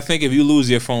literally, I think if you lose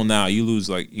your phone now, you lose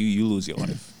you lose your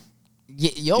life.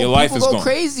 Yo, your life people is go gone.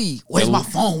 Crazy. Where's my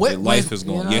phone? Your life is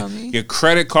gone. You know what I mean? Your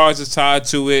credit cards is tied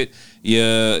to it.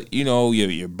 Your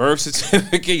birth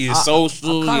certificate, your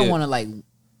social. I kind of want to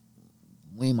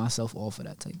wean myself off of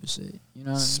that type of shit. You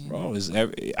know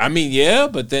what I mean? Yeah,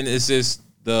 but then it's just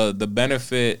the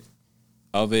benefit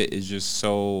of it is just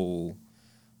so.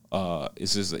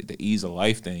 It's just like the ease of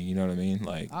life thing. You know what I mean?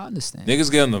 Like I understand.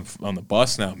 Niggas get on the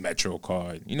bus now, Metro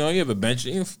card. You know, you ever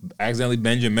accidentally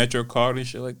bend your Metro card and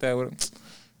shit like that with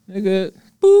nigga.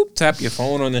 Boop, tap your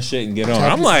phone on the shit and get on.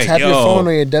 Tap your phone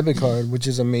on your debit card, which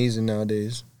is amazing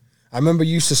nowadays. I remember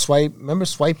you used to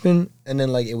swiping, and then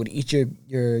like it would eat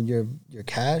your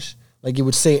cash. Like it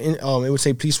would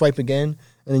say please swipe again,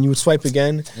 and then you would swipe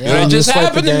again. Yeah. That just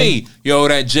happened to me. Yo,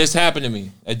 that just happened to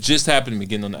me. It just happened to me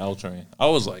getting on the L train. I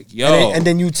was like, yo. And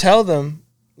then you tell them,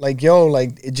 like, yo,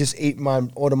 like it just ate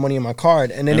all the money in my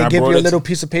card. And then they give you a little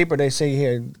piece of paper. They say,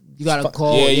 here. You gotta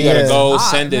call. Yeah, you gotta go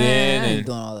send it in. And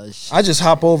doing all that shit. I just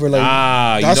hop over. Like,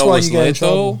 that's you know why what's you get lit, in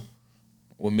trouble. Though?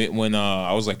 When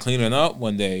I was like cleaning up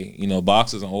one day, you know,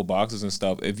 boxes and old boxes and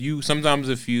stuff. If you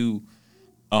you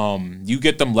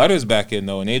get them letters back in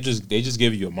though, and they just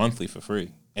give you a monthly for free,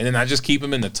 and then I just keep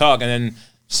them in the tuck, and then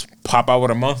just pop out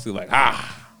with a monthly, like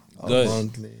good.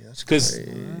 Monthly, because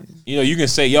you know you can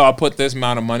say, yo, I put this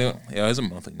amount of money. Yo, it's a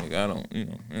monthly, nigga. I don't, you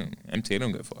know, MTA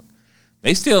don't give a fuck.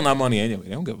 They stealing our money anyway.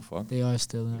 They don't give a fuck. They are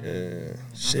stealing. Yeah,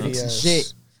 shitty ass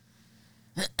shit.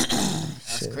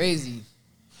 That's crazy.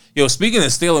 Yo, speaking of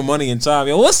stealing money and time,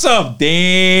 yo, what's up,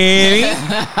 Danny?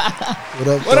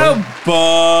 What up,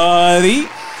 buddy?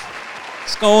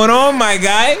 What's going on, my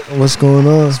guy? What's going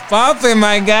on? What's poppin',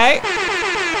 my guy?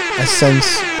 I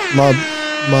sense my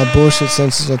bullshit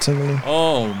senses are tingling.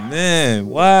 Oh man,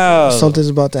 wow! Something's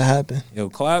about to happen. Yo,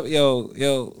 clap,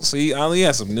 yo. So you only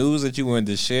had some news that you wanted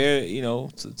to share, you know,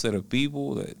 to the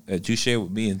people that you shared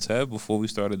with me and Ted before we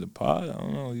started the pod. I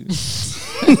don't know.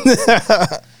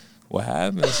 What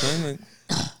happened, son?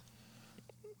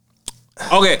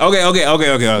 Okay. No.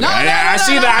 I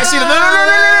see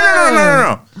that.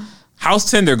 No. How's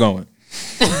Tinder going?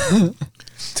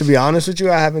 To be honest with you,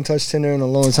 I haven't touched Tinder in a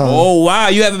long time. Oh, wow.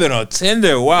 You haven't been on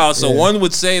Tinder. Wow. So one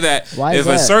would say that if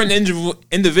a certain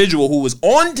individual who was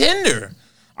on Tinder,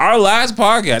 our last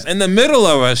podcast, in the middle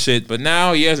of our shit, but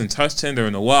now he hasn't touched Tinder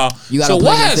in a while. So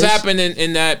what has happened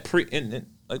in that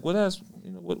like what has...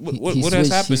 What has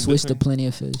happened? He switched to Plenty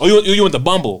of Fish. Oh, you went to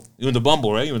Bumble. You went to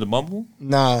Bumble, right? You went to Bumble?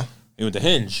 Nah. You went to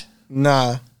Hinge?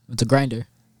 Nah. Went to Grindr.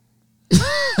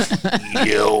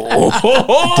 Yo.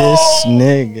 This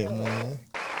nigga, man.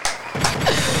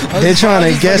 They're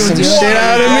trying to get some shit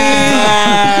out of me.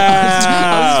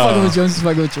 I was just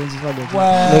fucking with Jones.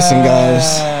 Wow. Listen,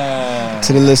 guys.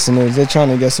 To the listeners, they're trying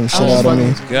to get some shit out of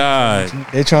me. God,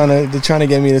 they're trying to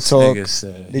get me to talk.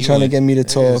 They're trying to get me to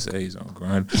talk. He's on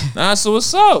grind. Nah, so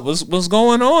what's up? What's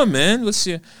going on, man? What's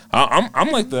your?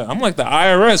 I'm like the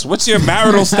IRS. What's your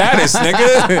marital status,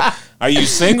 nigga? Are you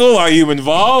single? Are you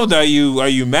involved? Are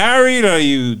you married? Are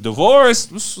you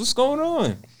divorced? What's going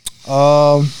on?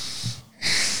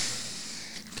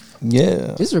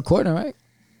 Yeah. This is recording, right?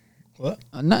 What?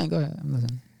 Nothing. Go ahead. I'm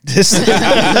listening.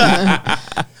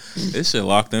 This shit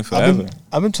locked in forever.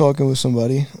 I've been talking with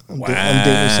somebody. I'm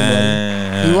dating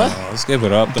somebody. You what? Let's give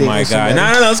it up to my guy.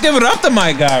 No. Let's give it up to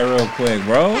my guy real quick,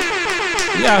 bro.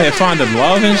 You out here finding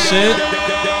love and shit.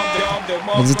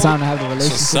 Is it time to have the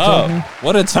relationship? What's up?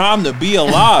 What a time to be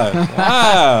alive.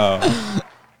 Wow.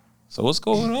 So what's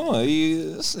going on?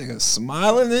 This nigga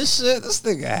smiling and shit. This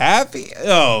nigga happy.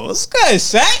 Yo, what's good,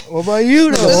 Shaq? What about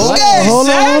you, though? Hold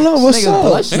on. What's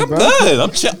up?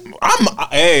 I'm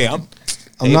good.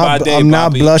 I'm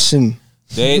not blushing.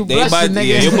 You're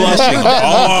blushing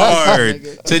hard.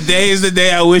 Today is the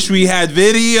day I wish we had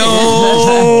video.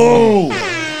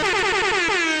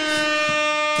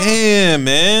 Damn,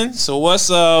 man. So what's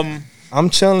I'm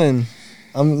chilling.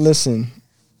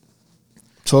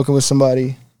 Talking with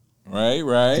somebody.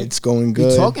 Right. It's going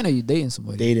good. You talking or you dating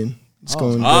somebody? Dating. It's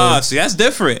going good. See, that's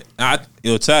different.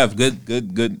 Yo, Tav,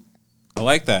 good. I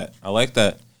like that.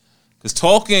 Because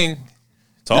talking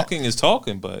is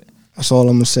talking, but that's all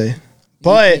I'm gonna say.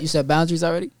 But you set boundaries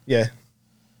already? Yeah.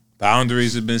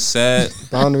 Boundaries have been set.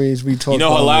 Boundaries, we talk. You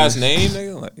know her last name,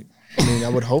 nigga? Like, I mean, I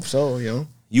would hope so, yo.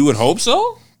 You would hope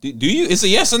so? Do you? It's a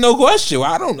yes or no question.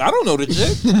 I don't know the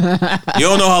chick. You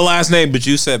don't know her last name, but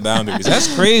you set boundaries. That's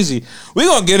crazy. We're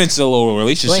gonna get into a little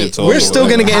relationship talk. We're still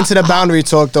gonna get into the boundary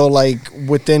talk though, like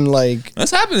within like.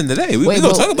 That's happening today. We're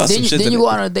gonna talk about some shit. Didn't you go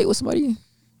on a date with somebody?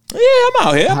 Yeah, I'm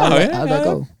out here. How'd that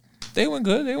go? They went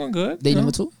good. Date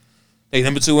number 2? Date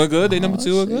number 2 went good. Date number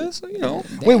 2 went good. So, you know.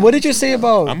 Wait, what did you say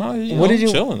about? I'm out here.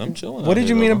 I'm chilling. What did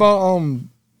you mean about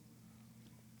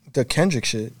the Kendrick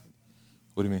shit?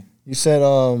 What do you mean? You said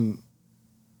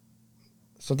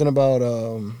something about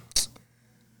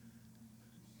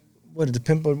what the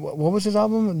Pimp? What was his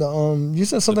album? The you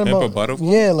said something Pimp a about Butterfly?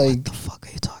 Yeah, like What the fuck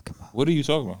are you talking about? What are you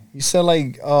talking about? you said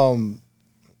like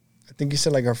I think you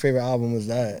said like her favorite album was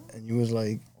that, and you was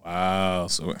like, Wow.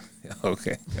 So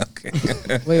okay.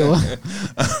 Wait, what?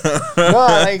 no,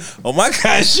 like Oh my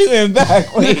God, shooting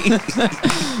back. Wait.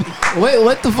 Wait,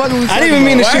 what the fuck are we? I didn't even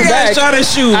mean to Why shoot you guys back. trying to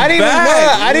shoot I didn't back?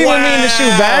 even. I didn't even mean to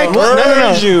shoot back. Wow,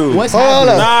 No. heard you. What's Hold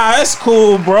happening? up. Nah, it's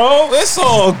cool, bro. It's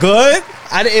all good.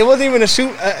 It wasn't even a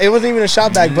shoot. It wasn't even a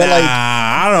shot back. But like,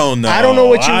 I don't know. I don't know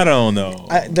what you- I don't know.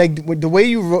 like the way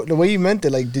you wrote, the way you meant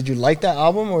it. Like, did you like that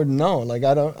album or no? Like,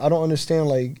 I don't understand.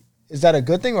 Like, is that a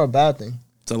good thing or a bad thing?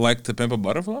 To like To Pimp a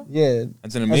Butterfly? Yeah.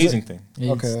 That's an amazing thing.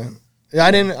 Okay. Yeah,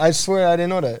 I didn't. I swear, I didn't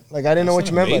know that. Like, I didn't know what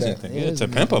That's you an meant by amazing that. thing. Yeah, To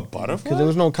Pimp a Butterfly? Because there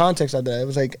was no context out there. It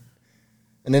was like,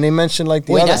 and then they mentioned like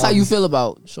the Wait, other that's how you album. feel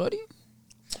about Shorty?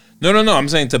 No. I'm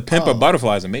saying To Pimp a Oh.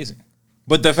 Butterfly is amazing.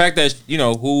 But the fact that,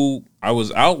 who I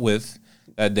was out with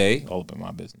that day, all up in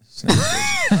my business.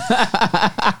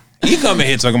 He coming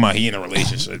here talking about he in a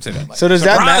relationship today. Like, So does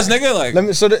that surprise, matter? nigga? Like, Let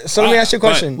me. So let me ask you a But-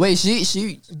 question. Wait,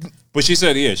 she. but she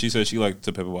said she liked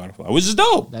To Pimp a Butterfly, which is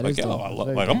dope. That Like, is yo, dope. I love,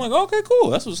 Very like, dope. I'm like, okay, cool.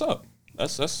 That's what's up.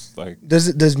 That's like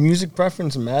Does music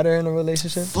preference matter in a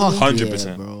relationship? Fuck 100%.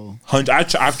 yeah, bro. 100.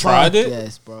 I've Fuck tried it.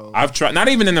 Yes, bro. I've tried, not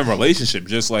even in a relationship,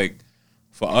 just like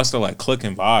for us to like click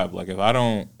and vibe. Like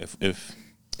if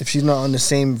If she's not on the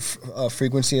same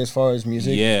frequency as far as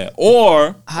music, yeah,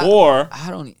 or I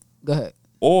don't. Go ahead.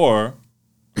 or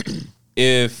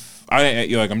if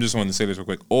I'm just wanting to say this real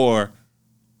quick. Or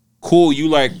cool, you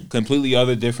like completely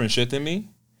other different shit than me.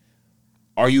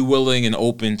 Are you willing and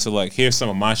open to like hear some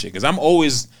of my shit? Because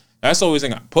that's always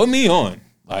thing. Put me on.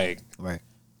 Like Right.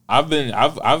 I've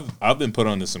been put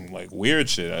on to some like weird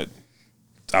shit.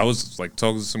 I was like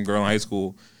talking to some girl in high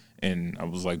school, and I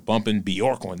was like bumping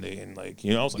Bjork one day, and like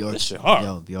I was like, this shit hard.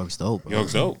 Yo, Bjork's dope, bro.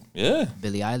 Bjork's dope. Yeah,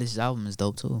 Billie Eilish's album is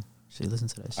dope too. She listen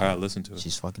to that shit. I gotta listen to it.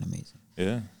 She's fucking amazing.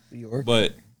 Yeah, Bjork?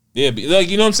 but yeah, like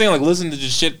what I'm saying, like listen to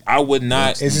just shit I would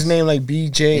not. Is his name like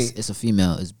BJ? It's a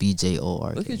female. It's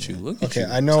BJORK. Look at you. Look at Okay, you.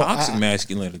 I know- Toxic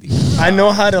masculinity. I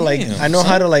know how to like. Damn, I know son.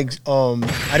 how to like.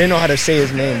 I didn't know how to say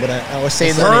his name, but I was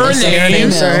saying Her her name.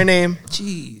 name. Say her name.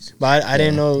 Jeez. But I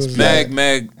didn't know it was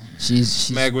Meg. She's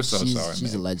Meg, we're so sorry.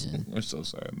 She's Meg. a legend. We're so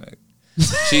sorry, Meg.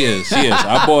 She is.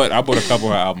 I bought a couple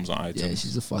of her albums on iTunes. Yeah,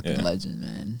 she's a fucking Yeah. legend,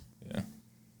 man.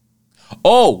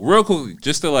 Oh, real quick,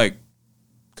 just to like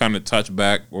kind of touch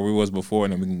back where we was before,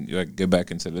 and then we can like get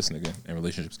back into this nigga and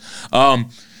relationships.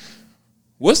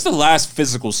 What's the last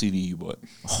physical CD you bought?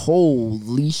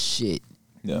 Holy shit.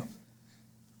 Yeah.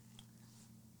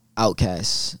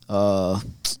 Outkast.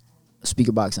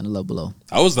 Speaker Box and the Love Below.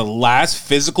 That was the last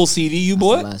physical CD you The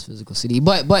bought? last physical CD.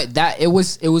 But that it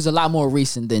was a lot more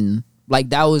recent than like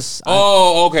that was.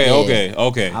 Oh, okay, yeah.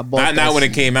 okay. I bought Not when it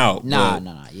that came out. Nah,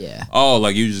 but- yeah. Oh,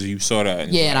 like you saw that.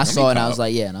 Yeah, and I let me saw it and I cop.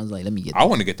 was like, let me get I that.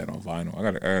 want to get that on vinyl. I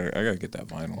gotta get that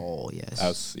vinyl. Oh yes.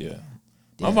 That's yeah.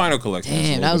 Damn. My vinyl collection. is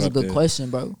Damn, that was a little bit good up question,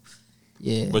 bro.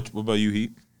 Yeah. there. What about you,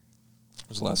 Heat?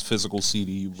 What's the last physical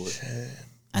CD you bought?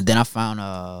 And then I found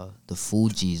the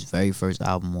Fugees' very first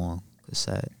album on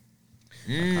cassette.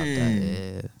 I got that,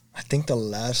 yeah. I think the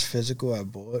last physical I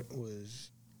bought was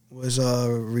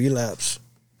Relapse.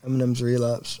 Eminem's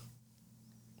Relapse.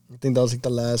 I think that was like the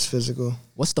last physical.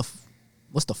 What's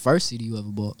the first CD you ever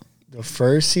bought? The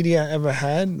first CD I ever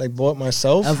had, like bought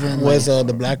myself, Ever in was the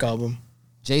Black Album.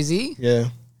 Jay-Z? Yeah,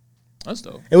 That's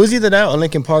dope. it was either that or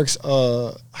Linkin Park's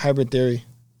Hybrid Theory.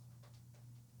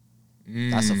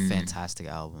 That's a fantastic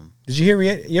album. Did you hear?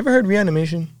 You ever heard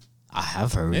Reanimation? I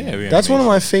have heard Yeah, it. That's one of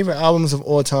my favorite albums of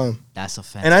all time, That's a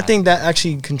fantastic. and I think that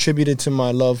actually contributed to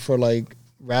my love for like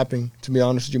rapping. To be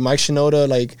honest with you, Mike Shinoda,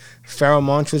 like Pharoah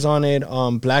Monch was on it.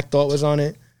 Black Thought was on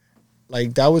it.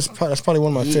 Like that's probably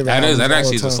one of my favorite. That albums that of all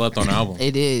actually is a time. slept on album.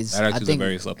 it is. That I actually is a think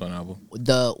very slept on album.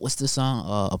 what's the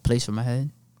song? A Place for My Head.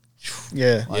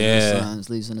 Yeah. Like Yeah. The sun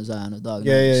sleeps in his eye and the dog.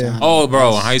 Yeah, yeah, yeah. Oh, bro,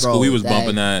 in high school we was Bro,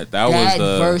 bumping that. That was That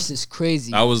the verse is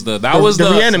crazy. That was the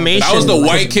the Reanimation. That was the Like,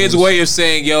 white kid's way of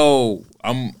saying, "Yo,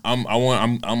 I'm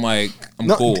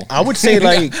No, cool." I would say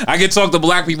like I can talk to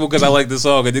black people because I like this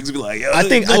song, and niggas be like, "Yo, I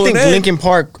think doing that." Linkin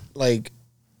Park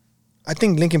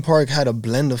Linkin Park had a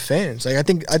blend of fans. Like I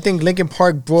think Linkin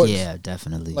Park brought Yeah,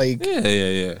 definitely. like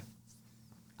Yeah.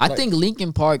 I think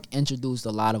Linkin Park introduced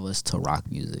a lot of us to rock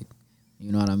music.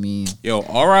 You know what I mean? Yo,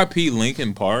 R.I.P.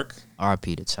 Linkin Park,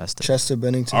 R.P. to Chester. Chester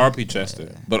Bennington. R.I.P.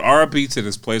 Chester, but R.I.P. to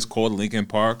this place called Linkin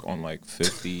Park on like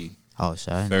 53rd Oh,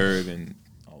 shit. I know. and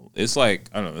it's like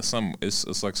I don't know,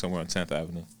 it's like somewhere on 10th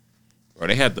Avenue. Bro,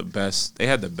 they had the best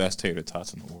tater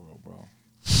tots in the world, bro.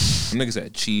 Them niggas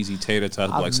had cheesy tater tots,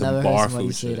 with I've like never some heard bar somebody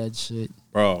food say shit. that shit.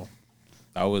 Bro,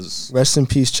 That was Rest in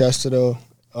peace, Chester. Though.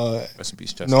 Rest in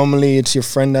peace, Chester. Normally, it's your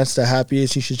friend that's the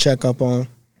happiest. You should check up on.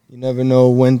 You never know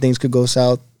when things could go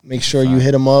south. Make sure you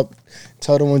hit them up.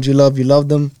 Tell the ones you love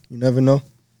them. You never know.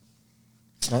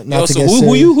 Not Yo, to so get who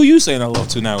serious. you saying I love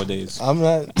to nowadays? I'm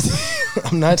not.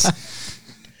 I'm not.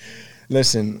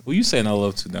 Listen. Who you saying I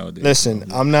love to nowadays? Listen.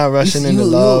 I'm not rushing You- into you-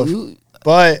 love, you-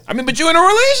 but I mean, but you in a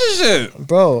relationship.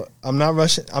 bro, I'm not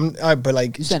rushing. I'm. All right, but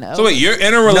like, You saying So wait, you're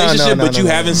in a relationship, but you no.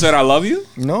 haven't said I love you?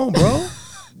 no, bro.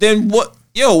 Then what?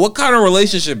 Yo, what kind of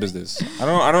relationship is this?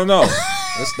 I don't know.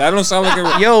 That don't sound like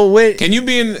a. Yo, Can you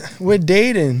be in? we're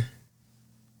dating.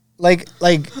 Like,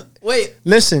 Wait,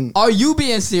 listen. are you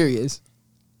being serious?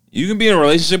 You can be in a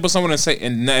relationship with someone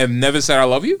and have never said I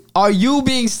love you. Are you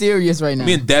being serious right now? I'm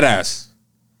being dead ass.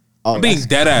 Oh, I'm being that's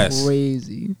dead ass.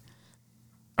 Crazy.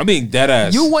 I'm being dead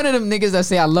ass. You one of them niggas that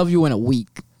say I love you in a week.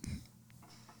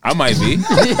 I might be.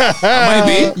 I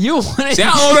might be. You one of See,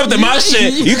 I own up to my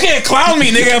shit. You can't clown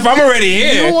me, nigga, if I'm already You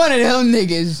here. one of them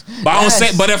niggas. But I don't say.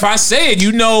 That's- But if I say it,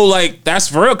 you know, like that's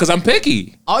for real, because I'm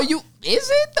picky. Are you? Is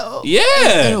it though?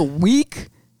 Yeah. In a week.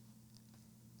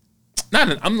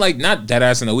 I'm like not dead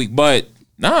ass in a week, but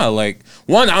nah, like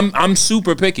I'm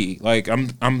super picky. Like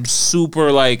I'm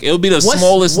super like it'll be the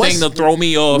smallest thing to throw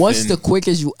me off. What's and- the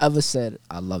quickest you ever said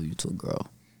I love you to a girl?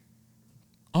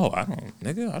 Oh, I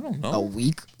don't know. A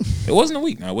week? It wasn't a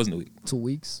week. No, it wasn't a week. 2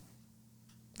 weeks?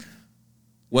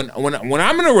 When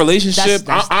I'm in a relationship,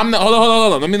 That's- I'm the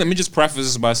hold on. Let me just preface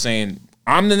this by saying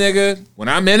I'm the nigga. When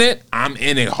I'm in it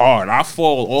hard. I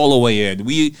fall all the way in.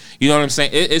 You know what I'm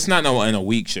saying? It's not no in a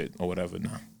week shit or whatever.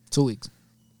 No, 2 weeks.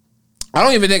 I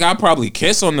don't even think I'd probably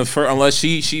kiss on the first unless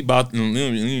she about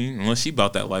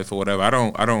that life or whatever.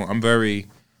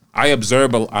 I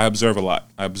observe a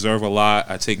lot.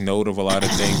 I take note of a lot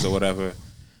of things or whatever.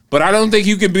 But I don't think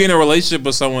you can be in a relationship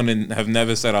with someone and have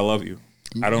never said I love you.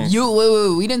 I don't.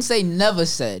 Wait. We didn't say never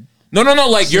said. No.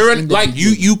 Like you're in, in the like you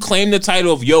beginning. you claim the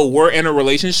title of yo, we're in a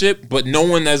relationship, but no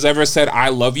one has ever said I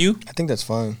love you. I think that's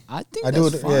fine. I think I do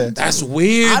that's it, fine. yeah. That's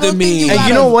weird I to don't think me. you And gotta-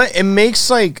 you know what? It makes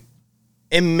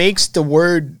the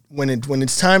word when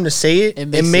it's time to say it.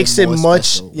 It makes it more much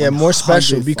special. more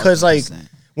special because like 100%.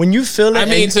 when you feel it. I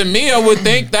mean, and- to me, I would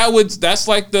think that's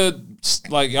like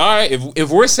all right. If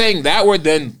we're saying that word,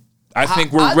 then I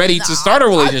think we're ready to start a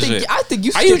relationship. I think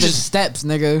you How you skipping just- steps,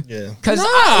 nigga. Yeah. Because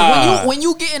Nah. when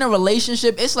you get in a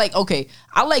relationship, it's like, okay,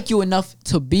 I like you enough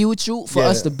to be with you for Yeah.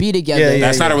 us to be together. Yeah, yeah,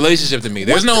 That's not a relationship to me.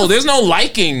 There's no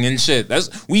liking and shit.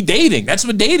 We dating. That's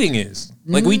what dating is.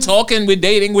 Like we talking, we're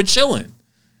dating, we're chilling.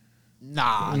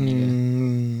 Nah,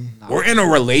 nigga. We're in a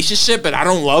relationship and I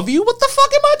don't love you. What the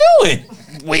fuck am I doing?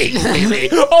 Wait.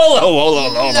 Hold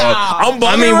on. I'm bugging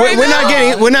I mean, right we're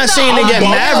now. not saying to get I'm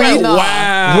bugging married. right now.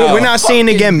 Wow. We're not saying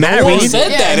to get No one married.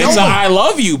 said Yeah, that. no It's one- I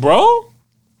love you, bro.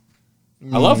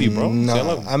 I love you, bro. No, Say I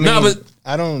love you. I mean, Nah, but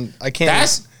I can't.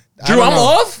 that's I Drew. don't I'm know.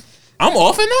 off. I'm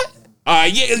off in that. Yeah,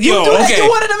 yo, You okay.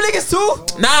 one of them niggas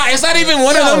too? Nah, it's not even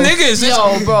one of them niggas.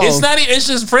 Yo, bro. It's not. It's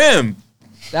just for him.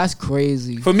 That's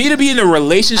crazy. For me to be in a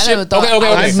relationship. I never thought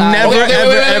Okay. I've never,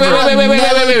 ever,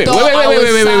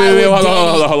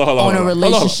 On a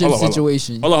relationship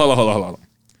situation. Hold on.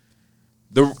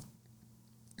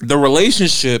 The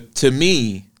relationship to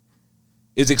me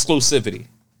is exclusivity,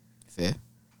 Fair.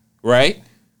 right?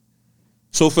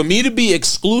 So for me to be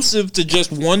exclusive to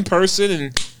just one person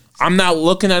and I'm not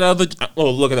looking at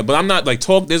but I'm not like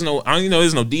there's no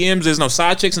DMs, there's no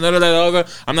side chicks and none of that other.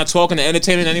 I'm not talking to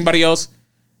entertaining anybody else.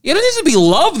 Yeah, there needs to be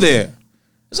love there.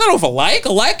 It's not over like.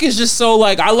 A like is just so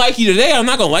like I like you today, I'm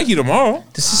not gonna like you tomorrow.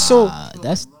 This is so.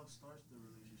 That's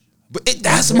But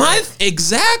that's my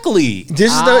exactly.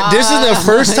 This is the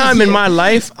first time in my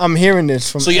life I'm hearing this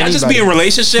from. So y'all just anybody. be in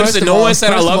relationships First and of no all- one said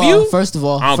I first of love all- you. First of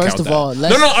all, I don't first count of that. all, No,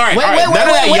 all right. wait, None of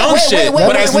that young shit.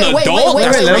 But as an adult, wait,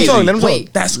 that's let him crazy. talk, let him talk.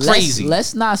 Wait, That's crazy.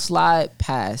 Let's not slide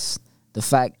past the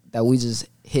fact that we just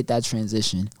hit that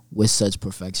transition with such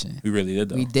perfection. We really did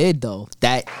though. We did though.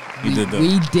 That We we did, though.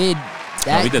 we did.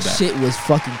 That we did that. shit was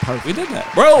fucking perfect. We did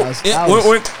that, bro. That was-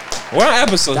 We're on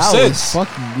episode That 6. was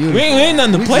fucking beautiful. We ain't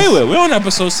nothing to We play just- with. We're on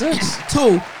episode 6.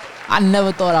 2, I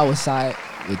never thought I would side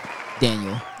with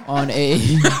Daniel on a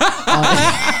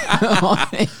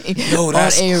Yo,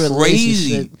 that's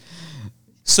crazy.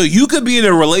 So you could be in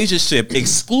a relationship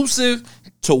exclusive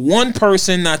to one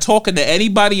person, not talking to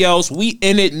anybody else. We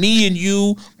in it, me and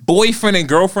you, boyfriend and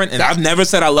girlfriend, and I've never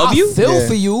said I love I you. feel Yeah.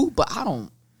 for you, but I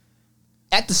don't.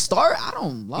 At the start, I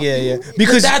don't love Yeah, you. yeah. Because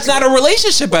Because that's not a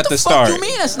relationship at the Fuck start. you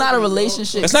mean that's not a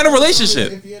relationship? That's not a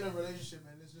relationship. If you're in a relationship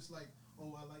and it's just like,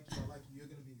 oh, I like you, you're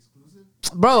gonna be exclusive.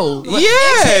 bro.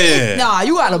 Yeah. Nah,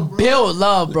 you gotta build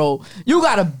love, bro. You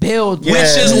gotta build. Yeah. Which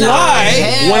is Nah, why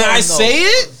hell when I no. say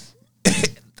it,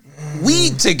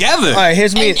 we together. All right,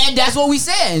 here's me. And that's what we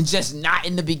said, just not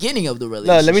in the beginning of the No,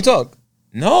 relationship. let me talk.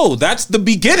 No, that's the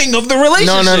beginning of the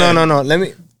relationship. No. Let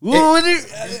me.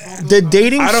 The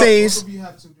dating I don't- phase.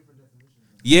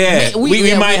 Yeah,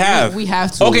 we might have. We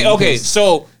have to. Okay. because-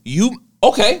 So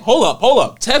hold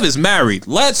up. Tev is married.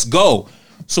 Let's go.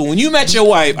 So when you met your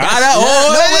wife, Wait. No.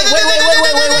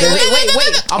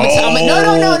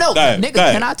 Go ahead.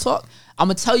 Nigga, can I talk? I'm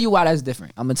gonna tell you why that's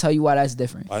different. Why is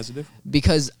it different?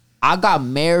 Because I got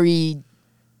married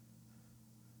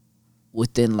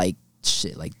within like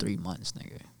 3 months,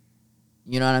 nigga.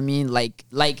 You know what I mean?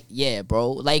 Yeah,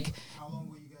 bro.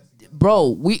 Bro,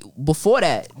 we before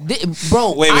that,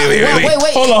 bro. Wait.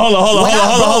 Hold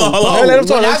on. Let him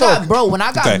talk. Bro, when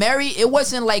I got Okay. married, it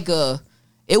wasn't like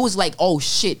it was like, oh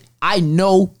shit, I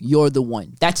know you're the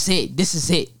one. That's it. This is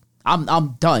it.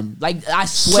 I'm done. Like, I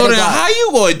swear So to then, God. how you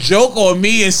gonna joke on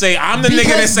me and say I'm the nigga that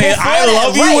Because say before I that-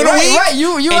 love you in a week? Right.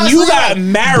 You and you absolutely got right.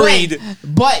 married.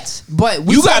 But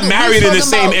we You got talking- married we in the talking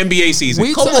same about- NBA season.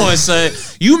 we Come talk- on, son.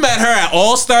 You met her at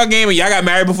All-Star game and y'all got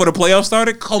married before the playoffs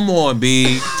started? Come on,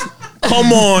 B.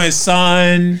 Come on,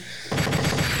 son.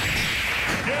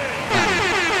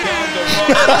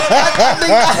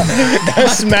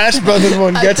 Smash Brothers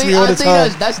one gets me all the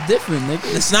time. That's different,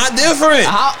 nigga. It's not different.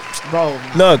 Bro.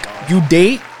 Look, you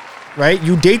date, right?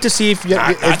 You date to see if you.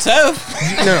 I tell.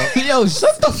 No. Yo,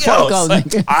 shut the fuck up,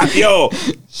 nigga.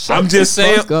 I'm just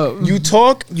saying. Fuck up. You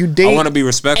talk, you date. I want to be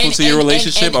respectful And- to your and-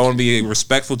 relationship. and- I want to be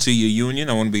respectful to your union.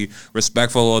 I want to be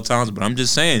respectful at all times. But I'm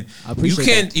just saying, I you appreciate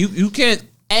can't you can't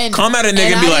And- come at a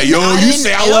nigga and be I like, didn't- yo, I you didn't-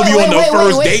 say I love you on the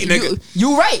first date, nigga.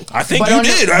 You right. I think But you on the-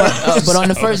 did. But on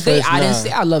the first date, I didn't nah.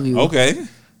 say I love you. Okay.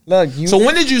 Look, you. So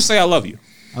when did you say I love you?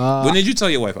 Uh, When did you tell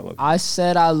your wife I love you? I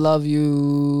said I love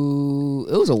you.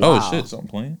 It was a while. Oh shit! So I'm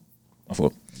playing. I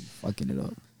thought. Fucking it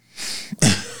up.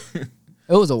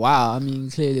 It was a while. I mean,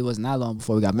 clearly it wasn't that long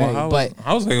before we got married. But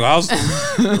I was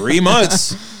 3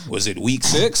 months. Was it week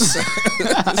 6?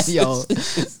 yo,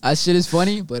 that shit is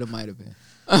funny, but it might have been.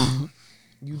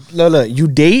 Look, you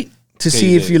date to Okay,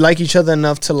 see you if date. you like each other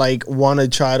enough to like want to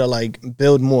try to like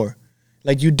build more.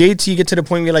 Like you date till you get to the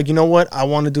point where you're like, you know what, I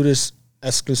want to do this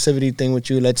exclusivity thing with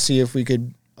you. Let's see if we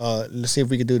could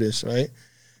do this, right?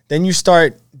 Then you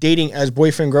start dating as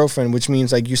boyfriend girlfriend, which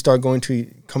means like you start coming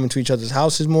to each other's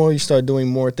houses more. You start doing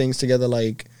more things together,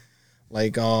 like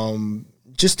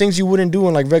just things you wouldn't do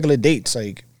on like regular dates,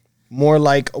 like more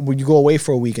like when you go away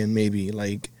for a weekend, maybe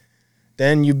like.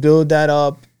 Then you build that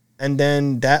up, and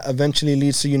then that eventually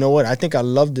leads to, you know what, I think I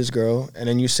love this girl, and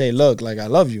then you say, look, like I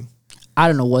love you. I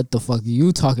don't know what the fuck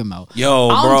you talking about. Yo,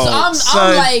 I'm, bro. I'm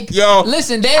son, like, yo,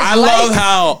 listen, there's I like, love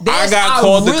how I there's- got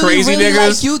called the crazy really niggas,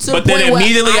 like you to but the then point where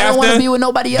immediately I don't wanna after, be with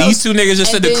nobody else. these two niggas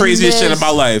just said And the then craziest shit there's-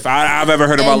 about life I've ever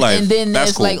heard about life. And then That's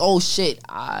it's cool. like, oh shit,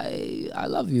 I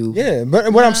love you. Yeah,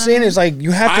 but what I'm saying is like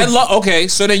you have to. I love. Okay,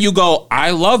 so then you go, I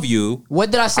love you.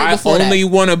 What did I say I before only that?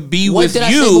 want to be What with did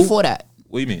you. I say before that?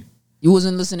 What do you mean? You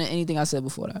wasn't listening to anything I said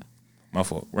before that. My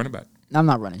fault. Run it back. I'm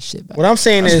not running shit back. What I'm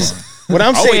saying is, what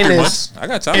I'm I'll wait saying 3 is, months. I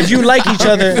got time. if you like each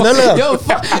other, no.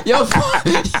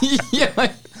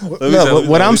 No,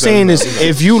 what I'm saying is,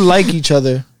 if you like each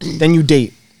other, then you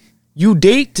date. You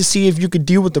date to see if you could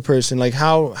deal with the person, like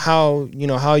how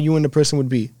you and the person would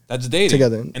be. that's dating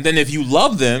together. And then if you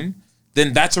love them,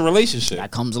 then that's a relationship.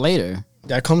 that comes later.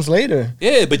 That comes later.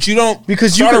 Yeah, but you don't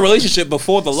Because you start a could- relationship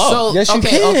before the love. So Yes, you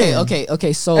can.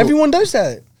 okay. So Everyone does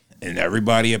that. And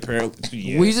everybody apparently.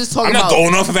 Yeah. We just talking I'm not about-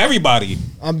 going off of everybody.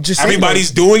 I'm just saying,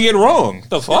 Everybody's doing it wrong.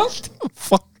 The fuck?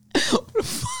 fuck.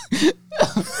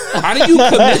 How do you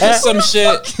commit to some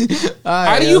shit?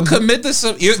 How do you commit to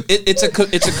some? It's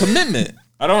a commitment.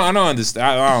 I don't understand.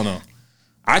 I don't know.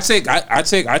 I take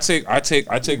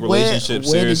relationships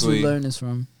Where seriously. did you learn this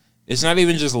from? It's not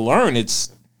even just learn.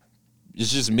 It's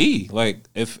just me. Like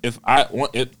if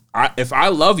I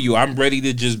love you, I'm ready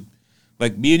to just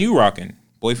like me and you rocking,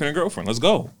 boyfriend and girlfriend. Let's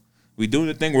go. We doing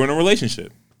the thing. We're in a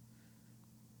relationship.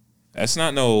 That's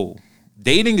not no.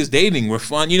 Dating is dating. We're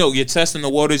fun. You know, you're testing the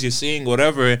waters, you're seeing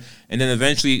whatever, and then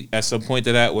eventually, at some point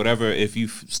to that, whatever, if you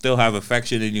still have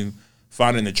affection and you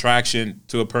find an attraction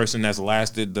to a person that's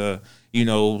lasted the,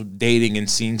 dating and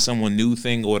seeing someone new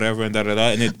thing or whatever, and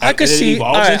and it, I could and it see-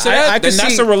 evolves I- into I- that, I could then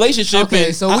that's see- a relationship. Okay,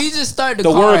 and so we just started the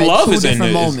word at love two is in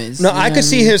different this. moments. No, you know I what could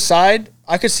see mean? his side.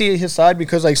 I could see his side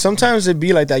because like sometimes it'd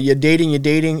be like that. You're dating,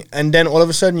 and then all of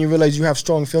a sudden you realize you have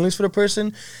strong feelings for the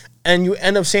person, and you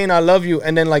end up saying I love you,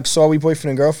 and then like so are we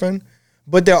boyfriend and girlfriend?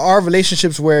 But there are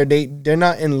relationships where they're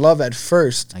not in love at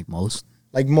first. Like most.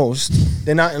 like most,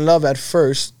 they're not in love at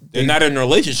first. They're not in a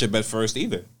relationship at first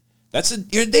either.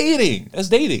 You're dating. That's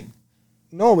dating.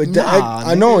 No, Nah,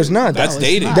 I know it's not. That's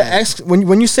dating.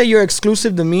 When you say you're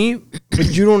exclusive to me, but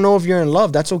you don't know if you're in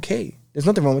love, that's okay. There's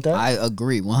nothing wrong with that. I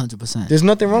agree 100%. There's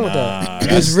nothing wrong with that.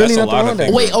 There's really nothing wrong with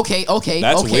that. Wait, okay.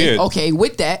 That's weird. Okay,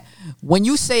 with that, when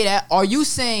you say that, are you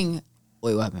saying...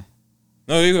 Wait, what happened?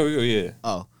 No, you go, yeah.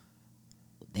 Oh.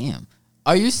 Damn.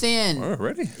 Are you saying...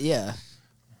 Already? Yeah.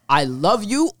 I love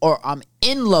you or I'm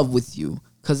in love with you?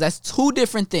 Because that's two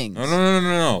different things.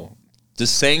 No.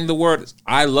 Just saying the word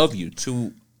 "I love you"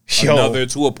 to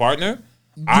to a partner.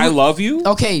 I love you.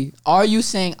 Okay. Are you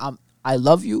saying I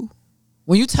love you?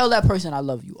 When you tell that person I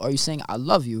love you, are you saying I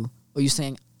love you? Or are you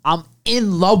saying I'm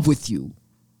in love with you?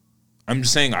 I'm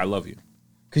just saying I love you.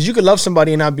 Because you could love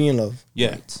somebody and not be in love.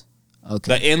 Yeah. Right.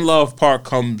 Okay. The in love part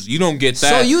comes. You don't get that.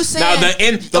 So you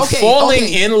saying now falling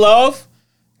in love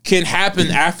can happen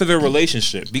after the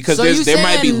relationship because So there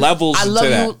might be levels I to love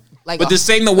that. you, like but a- just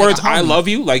saying the like words a "I homie. love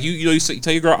you," like you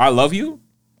tell your girl "I love you."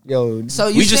 Yo, So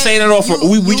you We just saying it off.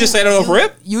 We just saying it off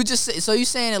rip. You just say, so you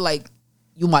saying it like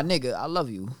you my nigga. I love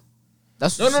you.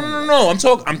 That's what you're saying. No.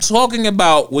 I'm talking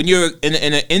about when you're in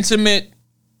an intimate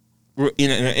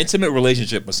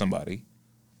relationship with somebody,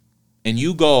 and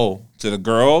you go to the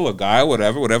girl or guy,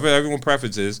 whatever everyone's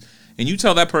preference is, and you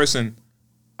tell that person,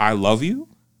 "I love you."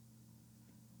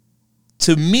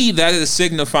 To me, that is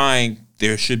signifying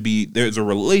there's a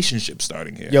relationship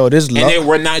starting here. Yo, this and love, then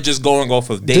we're not just going off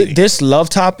of dating. this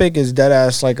love topic is dead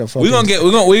ass like a fucking. It's like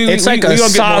we a gonna saga.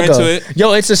 get more into it.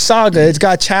 Yo, it's a saga. It's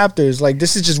got chapters. Like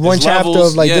this is just one There's chapter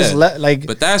levels, of like yeah. this. Like,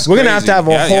 But that's we're gonna crazy. have to have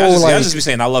a whole I like. just be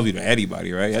saying I love you to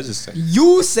anybody, right? I just say.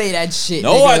 You say that shit.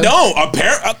 No, nigga. I don't.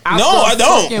 No, I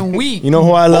don't. Fucking week. You know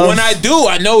who I But love? when I do,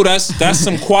 I know that's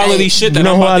some quality Hey, shit that you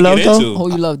know I'm who about I to love, get though? into.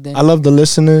 Who you love, then? I love the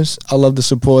listeners. I love the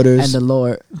supporters And the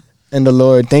Lord. and the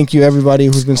Lord. Thank you everybody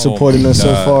who's been supporting my us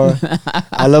so God. far.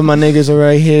 I love my niggas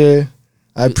right here.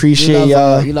 I appreciate you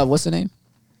love, y'all. you love what's her name?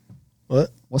 What?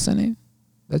 What's her name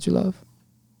that you love?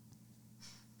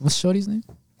 What's Shorty's name?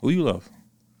 Who you love?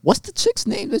 What's the chick's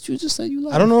name that you just said you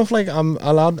love? I don't know if like I'm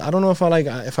allowed. I don't know if I should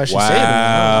say it.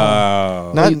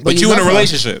 Wow. Not- But you in a love her.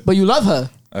 relationship. But you love her.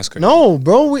 That's crazy. No,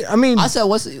 bro. I mean, I said,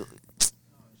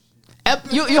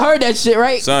 you heard that shit,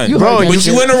 right? Son, you Bro, heard that but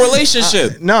shit. you in a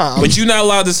relationship. nah, But you not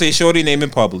allowed to say shorty name in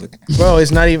public. bro.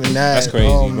 It's not even that. That's crazy,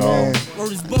 Oh, bro. man.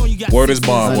 Word is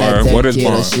bond. That Word is shit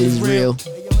bond. is real.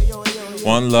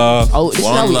 One love. Oh, this is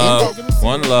how One we love. end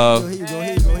One love.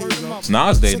 It's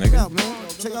Nas Day,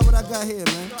 nigga. Check out what I got here,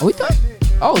 man. Are we done?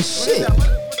 Oh shit!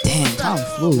 Damn, time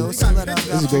flew. This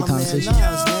is a great conversation.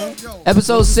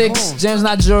 Episode 6, James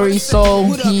Not Jury,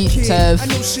 Soul, Heat, Tev.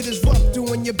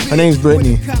 Her name's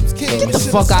Brittany. Get the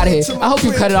fuck out of here. I hope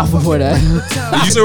you cut it off before that. Did you say